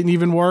bindings didn't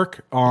even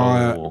work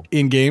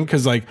in game.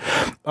 Because like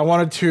I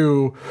wanted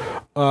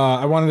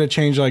to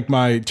change like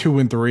my 2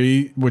 and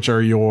 3, which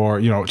are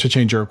your to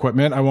change your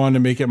equipment. I wanted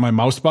to make it my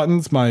mouse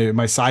buttons,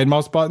 my side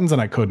mouse buttons,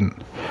 and I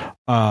couldn't.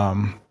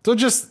 So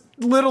just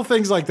little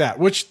things like that,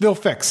 which they'll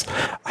fix.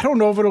 I don't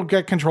know if it'll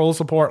get controller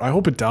support. I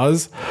hope it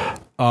does.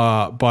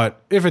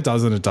 But if it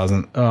doesn't, it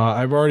doesn't.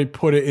 I've already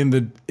put it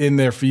in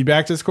their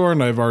feedback Discord,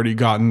 and I've already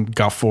gotten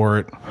guff for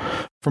it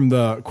from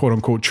the quote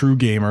unquote true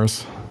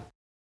gamers.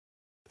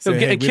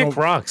 Kick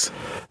rocks.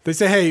 They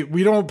say, hey,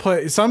 we don't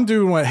play. Some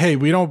dude went, hey,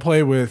 we don't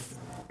play with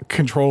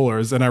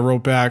controllers, and I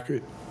wrote back,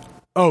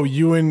 oh,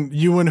 you and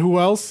who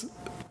else?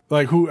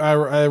 Like who?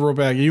 I wrote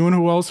back, you and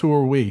who else? Who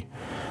are we?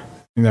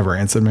 He never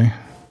answered me.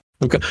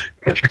 Okay.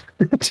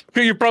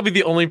 You're probably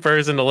the only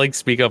person to like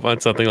speak up on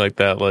something like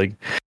that. Like,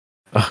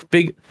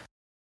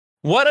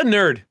 what a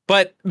nerd.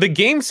 But the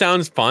game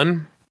sounds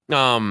fun.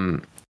 I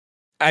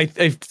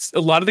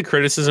a lot of the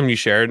criticism you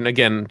shared, and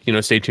again,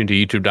 stay tuned to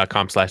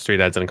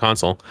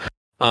youtube.com/3dadsandaconsole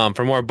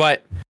for more.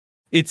 But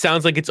it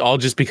sounds like it's all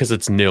just because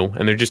it's new,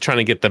 and they're just trying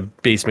to get the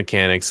base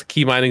mechanics.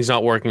 Key mining's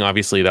not working.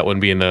 Obviously, that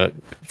wouldn't be in the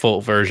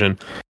full version.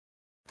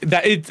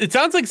 That it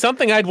sounds like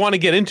something I'd want to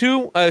get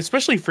into,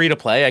 especially free to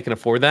play. I can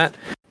afford that.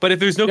 But if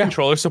there's no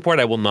controller support,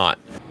 I will not.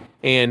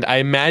 And I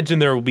imagine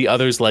there will be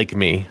others like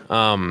me.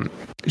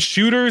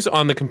 Shooters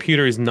on the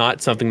computer is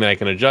not something that I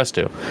can adjust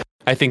to.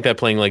 I think that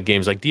playing like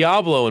games like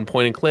Diablo and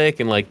point and click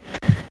and like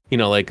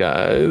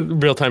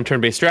real-time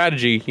turn-based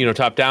strategy,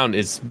 top down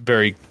is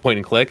very point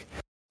and click.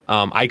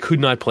 I could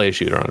not play a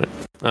shooter on it.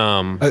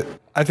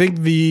 I think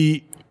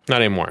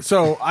not anymore.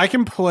 So I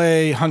can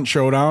play Hunt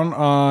Showdown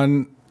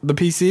on the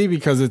PC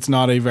because it's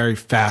not a very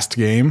fast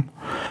game.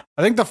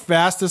 I think the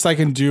fastest I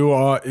can do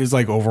is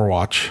like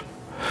Overwatch.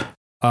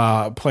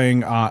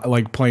 Playing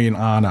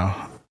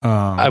Ana.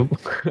 I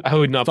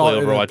would not play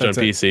Overwatch on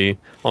PC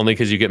only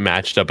because you get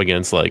matched up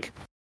against like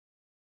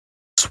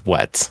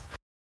sweats.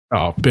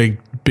 Oh, big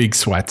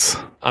sweats.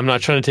 I'm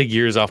not trying to take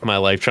years off my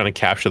life trying to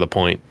capture the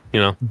point.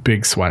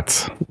 Big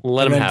sweats.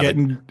 Let him have it.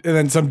 And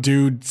then some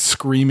dude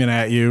screaming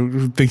at you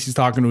who thinks he's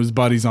talking to his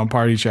buddies on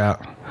party chat.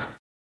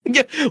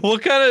 Yeah,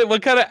 what kind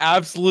of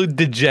absolute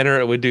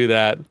degenerate would do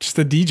that? Just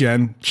a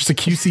degen, just a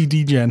QC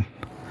degen.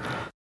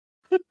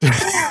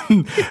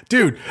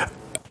 Dude,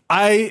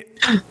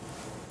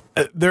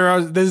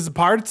 there's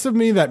parts of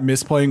me that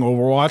miss playing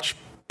Overwatch,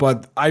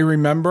 but I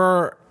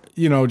remember,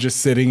 just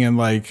sitting in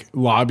like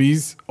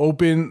lobbies,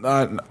 open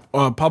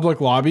public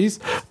lobbies,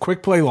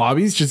 quick play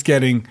lobbies, just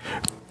getting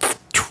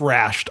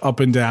trashed up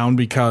and down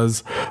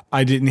because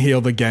I didn't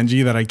heal the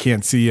Genji that I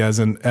can't see as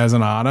an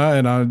Ana,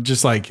 and I'm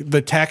just like,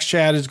 the text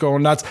chat is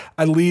going nuts.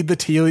 I lead the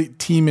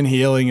team in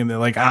healing, and they're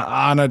like,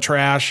 Ana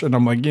trash, and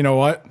I'm like, you know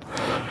what?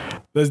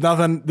 There's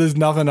nothing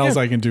else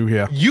I can do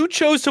here. You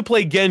chose to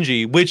play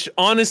Genji, which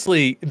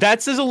honestly,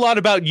 that says a lot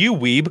about you,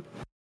 weeb.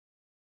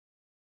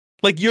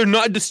 Like, you're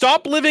not to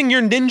stop living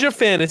your ninja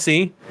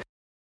fantasy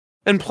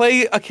and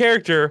play a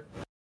character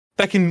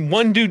that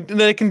can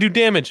do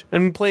damage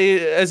and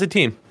play as a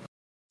team.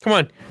 Come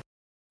on.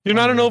 You're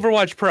not an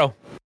Overwatch pro.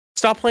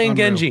 Stop playing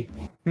Genji.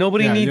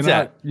 Nobody needs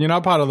that. You're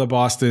not part of the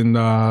Boston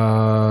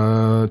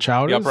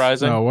Chowders? The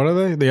Uprising? No, what are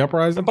they? The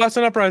Uprising? The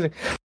Boston Uprising.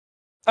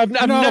 I've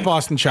never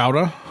Boston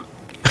Chowder.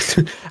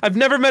 I've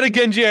never met a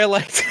Genji I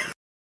liked.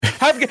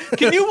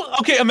 Can you?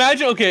 Okay,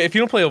 imagine. Okay, if you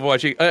don't play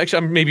Overwatch,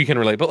 actually, maybe you can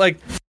relate. But like,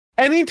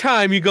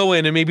 anytime you go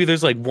in and maybe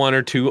there's like 1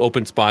 or 2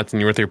 open spots and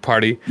you're with your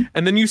party,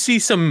 and then you see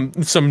some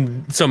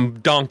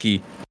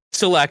donkey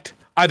select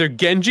either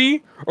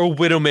Genji or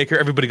Widowmaker,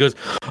 everybody goes,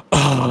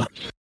 oh,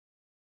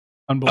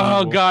 Unbelievable.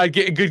 oh God,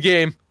 good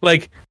game.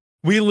 Like,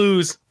 we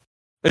lose.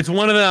 It's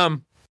one of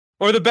them.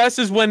 Or the best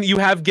is when you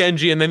have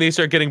Genji and then they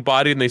start getting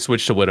bodied and they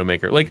switch to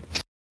Widowmaker. Like,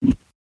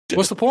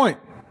 What's the point?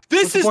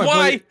 this is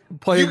why.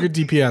 Play a good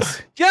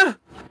DPS. Yeah.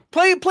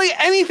 Play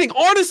anything.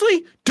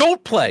 Honestly,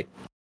 don't play.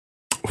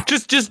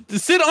 Just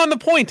sit on the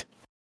point.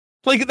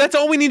 Like, that's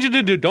all we need you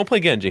to do. Don't play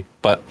Genji.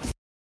 But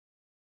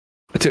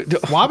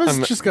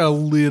Waba's just got a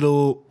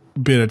little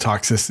bit of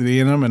toxicity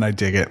in him, and I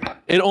dig it.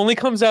 it only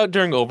comes out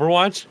during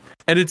Overwatch,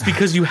 and it's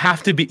because you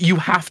have to.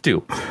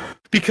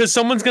 Because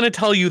someone's going to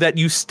tell you that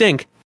you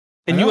stink,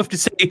 and you have to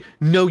say,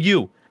 no,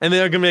 you. And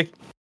they're going to be like,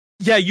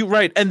 yeah, you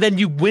right. And then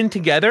you win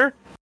together,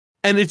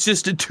 and it's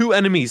just two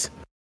enemies.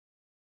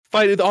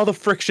 Fight with all the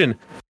friction.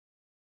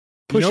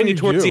 Pushing you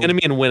towards the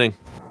enemy and winning.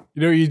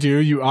 You know what you do?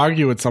 You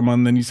argue with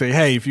someone, then you say,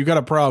 hey, if you got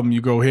a problem,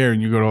 you go here,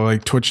 and you go to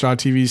like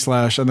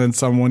twitch.tv/ and then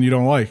someone you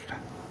don't like.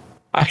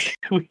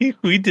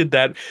 We did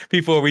that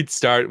before we'd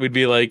start. We'd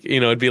be like,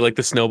 it'd be like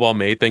the Snowball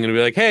May thing, and it'd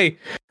be like, hey,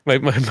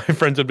 my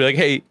friends would be like,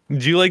 hey,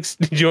 did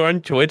you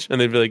on Twitch? And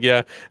they'd be like,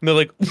 yeah. And they're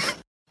like,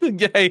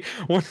 yeah, hey,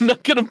 we're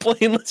not gonna play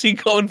unless you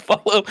go and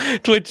follow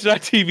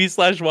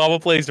twitch.tv/ Wobble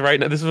Plays right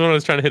now. This is when I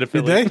was trying to hit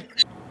affiliate.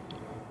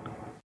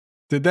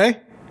 Did they?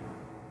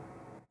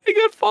 They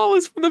got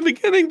follows from the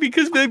beginning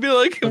because they'd be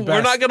like,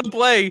 we're not gonna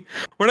play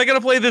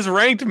this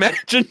ranked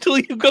match until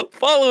you go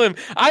follow him.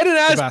 I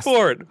didn't ask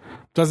for it.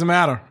 Doesn't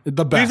matter.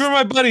 The best. These were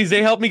my buddies.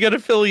 They helped me get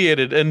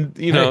affiliated, and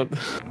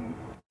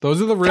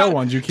those are the real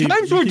ones. You keep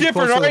times were different,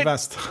 close to right? the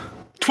best.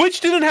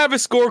 Twitch didn't have a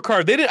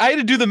scorecard. I had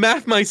to do the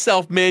math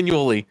myself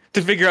manually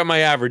to figure out my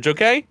average.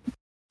 Okay,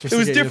 Just it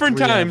was different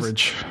times.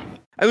 Average.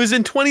 I was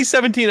in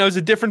 2017. I was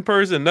a different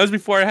person. That was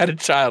before I had a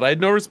child. I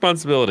had no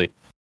responsibility.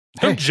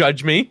 Don't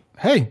judge me.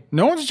 Hey,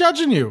 no one's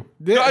judging you.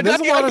 There's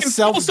a lot of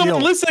self-guilt.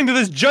 Someone listening to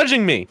this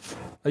judging me.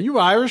 Are you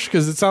Irish?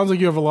 Because it sounds like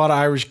you have a lot of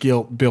Irish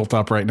guilt built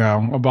up right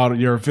now about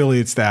your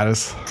affiliate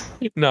status.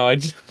 No, I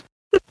just...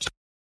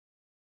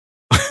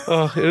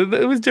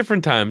 it was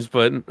different times,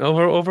 but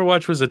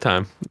Overwatch was a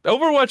time.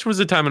 Overwatch was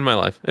a time in my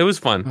life. It was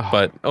fun,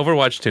 but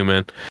Overwatch 2,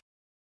 man.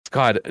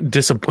 God,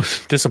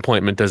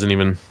 disappointment doesn't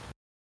even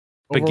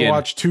begin.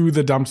 Overwatch 2,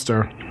 the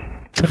dumpster.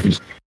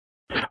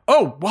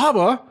 Oh,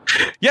 Waba.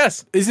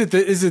 Yes. Is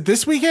it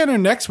this weekend or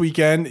next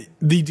weekend?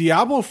 The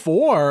Diablo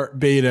 4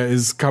 beta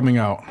is coming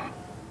out.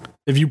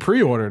 If you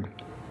pre-ordered,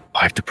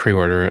 I have to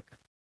pre-order it.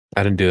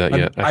 I didn't do that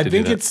yet. I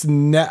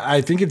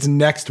think it's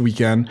next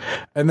weekend,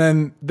 and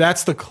then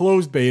that's the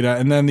closed beta,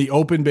 and then the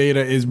open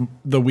beta is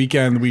the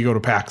weekend we go to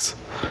PAX.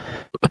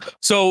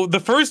 So the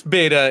first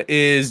beta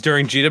is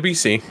during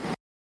GWC,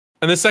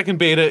 and the second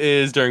beta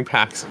is during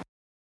PAX.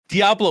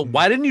 Diablo,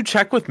 why didn't you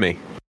check with me?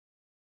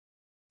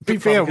 Be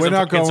fair, we're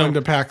not going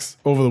to PAX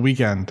over the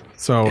weekend,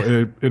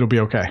 so it'll be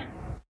okay.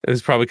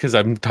 It's probably because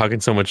I'm talking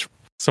so much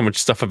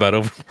stuff about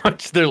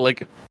Overwatch. They're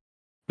like,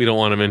 we don't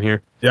want him in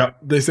here. Yeah,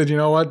 they said, you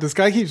know what? This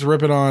guy keeps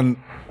ripping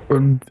on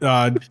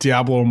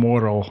Diablo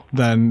Immortal.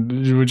 Then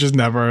he's just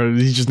never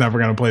going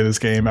to play this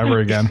game ever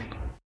again.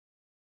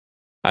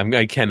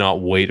 I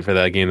cannot wait for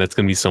that game. That's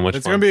going to be so much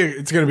fun.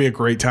 It's going to be a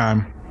great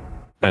time.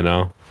 I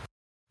know.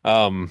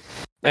 And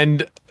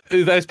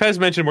as Pez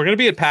mentioned, we're going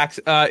to be at PAX.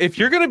 If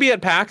you're going to be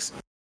at PAX,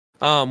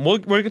 we're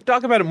going to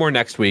talk about it more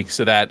next week,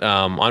 so that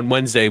on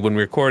Wednesday when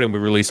we record and we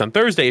release on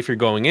Thursday, if you're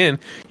going in,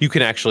 you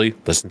can actually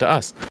listen to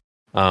us.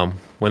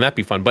 Wouldn't that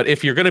be fun? But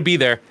if you're going to be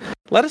there,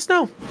 let us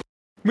know.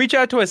 Reach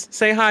out to us.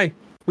 Say hi.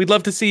 We'd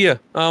love to see you.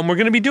 We're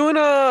going to be doing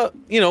a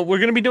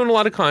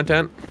lot of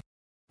content.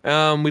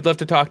 We'd love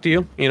to talk to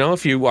you.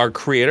 If you are a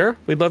creator,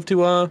 we'd love to,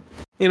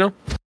 do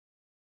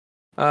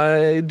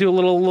a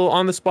little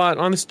on the spot,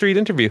 on the street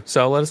interview.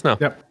 So let us know.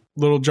 Yep.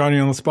 Little Johnny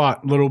on the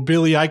spot. Little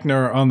Billy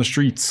Eichner on the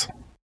streets.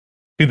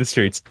 To the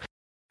streets.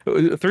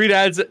 Three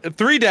dads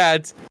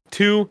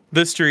to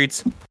the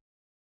streets.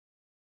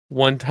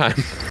 One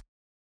time.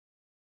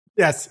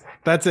 Yes,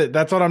 that's it.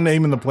 That's what I'm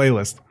naming the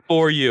playlist.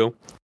 For you.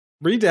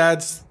 3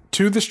 dads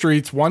to the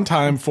streets, one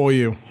time for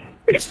you.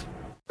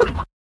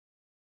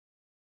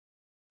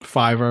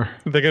 Fiverr.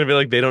 They're gonna be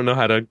like, they don't know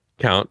how to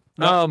count.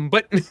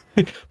 But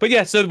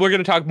yeah, so we're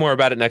gonna talk more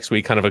about it next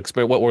week, kind of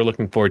explain what we're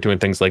looking forward to and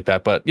things like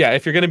that. But yeah,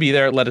 if you're gonna be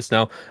there, let us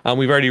know.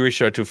 We've already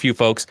reached out to a few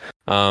folks.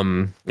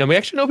 And we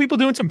actually know people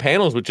doing some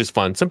panels, which is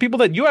fun. Some people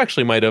that you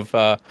actually might have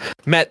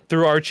met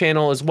through our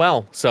channel as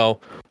well. So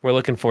we're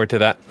looking forward to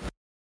that.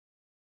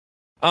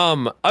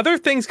 Other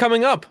things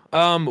coming up.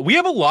 We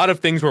have a lot of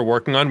things we're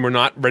working on. We're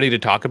not ready to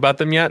talk about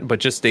them yet, but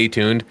just stay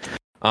tuned.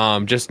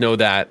 Just know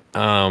that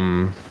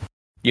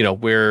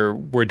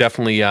we're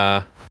definitely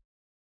going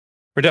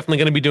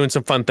to be doing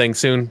some fun things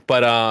soon.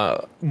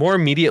 But more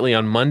immediately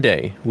on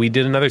Monday, we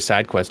did another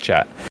side quest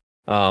chat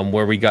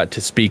where we got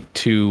to speak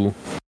to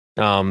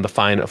the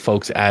fine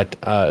folks at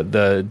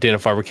the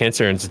Dana-Farber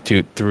Cancer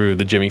Institute through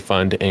the Jimmy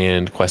Fund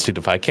and Quest to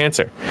Defy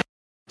Cancer.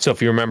 So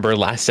if you remember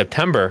last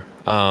September,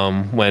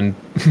 when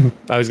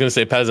I was going to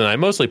say Pez and I,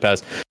 mostly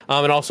Pez,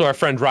 and also our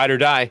friend Ride or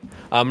Die,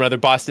 another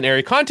Boston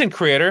area content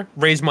creator,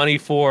 raised money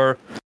for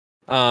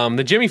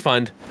the Jimmy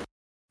Fund,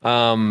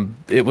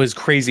 it was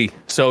crazy.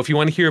 So if you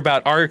want to hear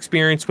about our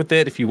experience with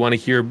it, if you want to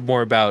hear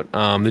more about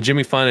the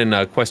Jimmy Fund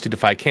and Quest to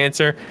Defy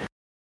Cancer,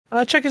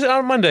 check us out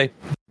on Monday.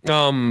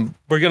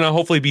 We're gonna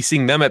hopefully be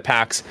seeing them at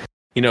PAX.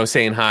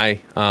 Saying hi,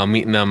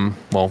 meeting them.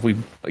 Well,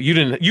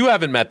 you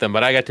haven't met them,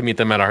 but I got to meet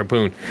them at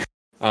Harpoon.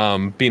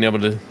 Being able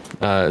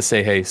to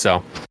say hey.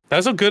 So that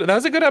was a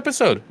good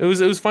episode. It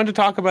was fun to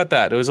talk about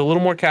that. It was a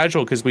little more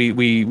casual because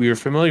we were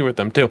familiar with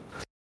them too.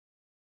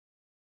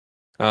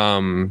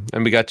 And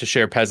we got to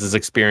share Pez's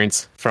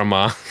experience from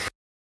how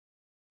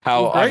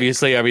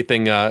obviously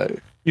everything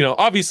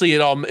obviously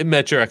it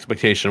met your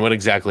expectation. What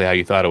exactly how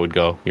you thought it would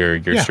go,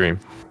 your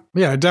stream.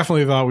 Yeah, I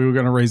definitely thought we were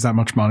going to raise that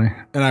much money,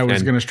 and I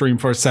was going to stream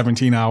for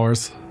 17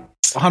 hours.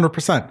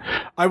 100%.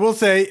 I will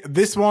say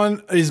this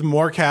one is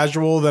more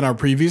casual than our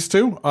previous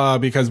two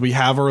because we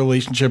have a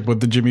relationship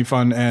with the Jimmy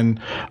Fund, and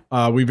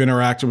we've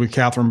interacted with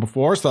Catherine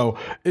before. So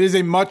it is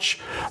a much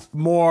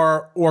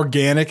more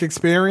organic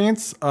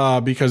experience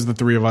because the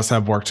three of us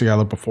have worked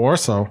together before.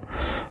 So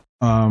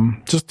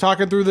just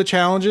talking through the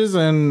challenges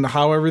and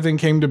how everything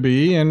came to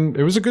be, and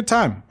it was a good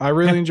time. I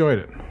really enjoyed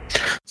it.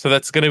 So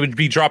that's going to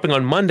be dropping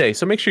on Monday.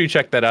 So make sure you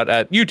check that out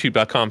at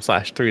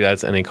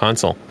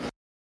youtube.com/3dadsandaconsole.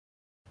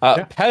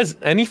 Pez,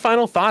 any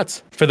final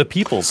thoughts for the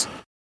peoples?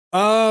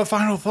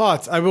 Final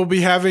thoughts. I will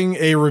be having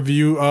a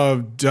review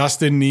of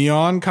Dust and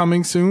Neon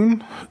coming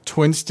soon.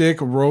 Twin stick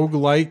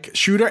roguelike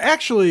shooter.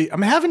 Actually,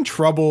 I'm having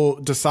trouble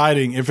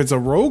deciding if it's a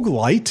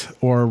roguelite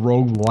or a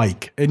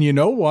roguelike. And you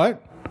know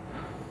what?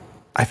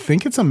 I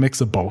think it's a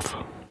mix of both.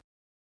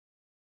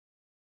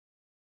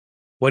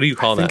 What do you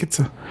call that? I think it's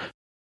a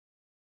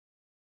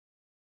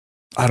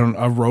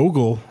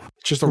roguel.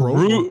 It's just a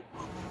roguel.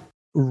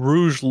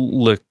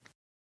 Rouge-lick.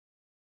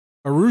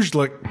 A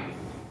rouge-lick.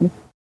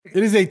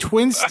 It is a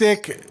twin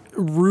stick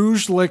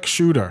rouge-lick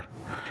shooter.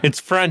 It's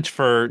French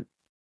for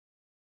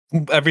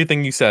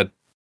everything you said.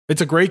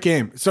 It's a great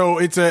game. So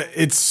it's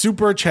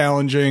super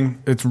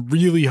challenging. It's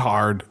really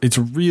hard. It's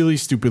really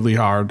stupidly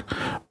hard,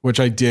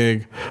 which I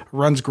dig.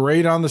 Runs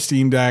great on the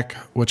Steam Deck,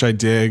 which I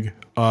dig.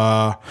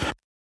 Yeah.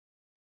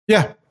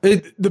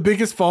 The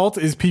biggest fault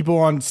is people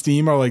on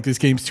Steam are like, this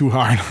game's too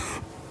hard.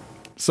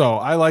 So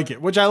I like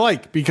it, which I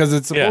like because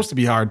it's supposed to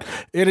be hard.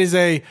 It is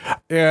if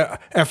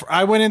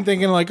I went in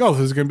thinking like, oh,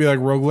 this is going to be like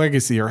Rogue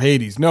Legacy or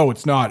Hades. No,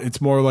 it's not.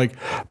 It's more like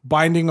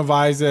Binding of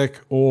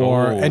Isaac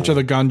or Enter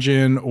the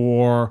Gungeon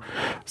or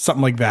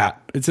something like that.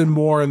 It's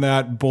more in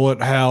that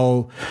bullet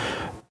hell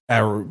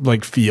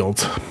like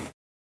field.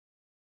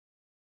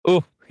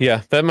 Oh,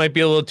 yeah, that might be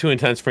a little too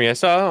intense for me. I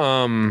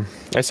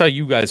saw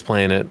you guys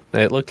playing it.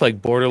 It looked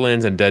like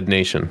Borderlands and Dead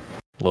Nation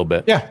a little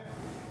bit. Yeah.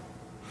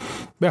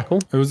 Yeah,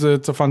 cool.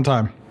 It's a fun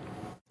time.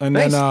 And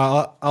nice. Then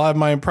I'll have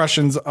my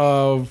impressions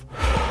of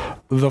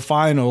the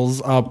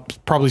finals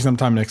probably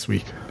sometime next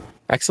week.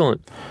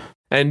 Excellent.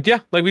 And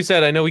yeah, like we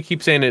said, I know we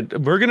keep saying it.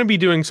 We're going to be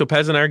doing, so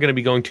Pez and I are going to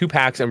be going 2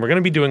 packs, and we're going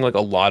to be doing like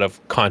a lot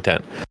of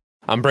content.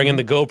 I'm bringing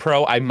the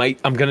GoPro. I'm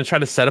going to try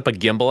to set up a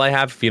gimbal I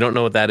have. If you don't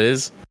know what that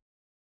is,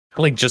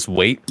 like just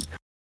wait.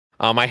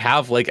 I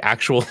have like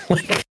actual,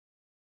 like,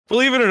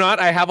 believe it or not,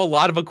 I have a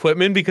lot of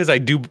equipment because I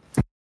do.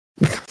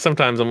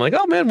 Sometimes I'm like,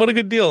 oh man, what a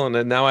good deal. And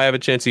then now I have a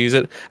chance to use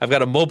it. I've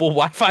got a mobile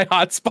Wi-Fi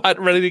hotspot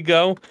ready to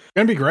go. It's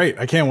going to be great.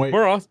 I can't wait.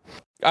 We're off.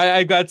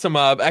 I've got some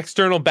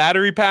external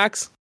battery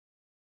packs.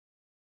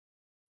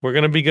 We're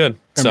going to be good.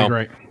 It's going to be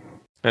great.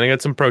 And I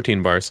got some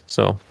protein bars.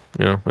 So,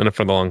 in it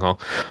for the long haul.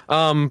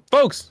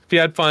 Folks, if you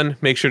had fun,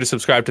 make sure to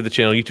subscribe to the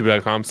channel,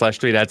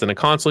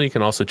 youtube.com/3dadsandaconsole. You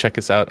can also check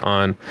us out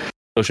on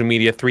social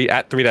media, at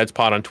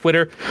 3dadspod on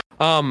Twitter.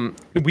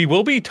 We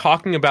will be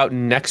talking about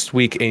next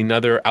week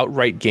another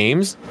Outright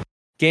Games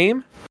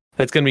game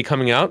that's going to be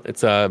coming out.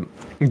 It's a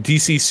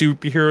DC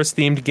superheroes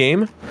themed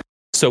game.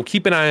 So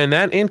keep an eye on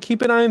that, and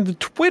keep an eye on the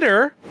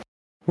Twitter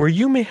where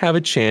you may have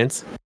a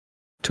chance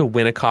to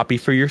win a copy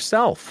for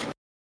yourself,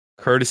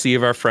 courtesy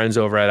of our friends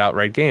over at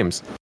Outright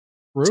Games.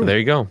 Rude. So there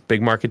you go.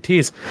 Big market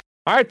tease.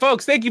 All right,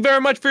 folks, thank you very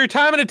much for your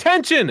time and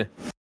attention,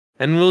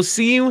 and we'll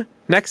see you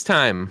next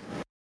time.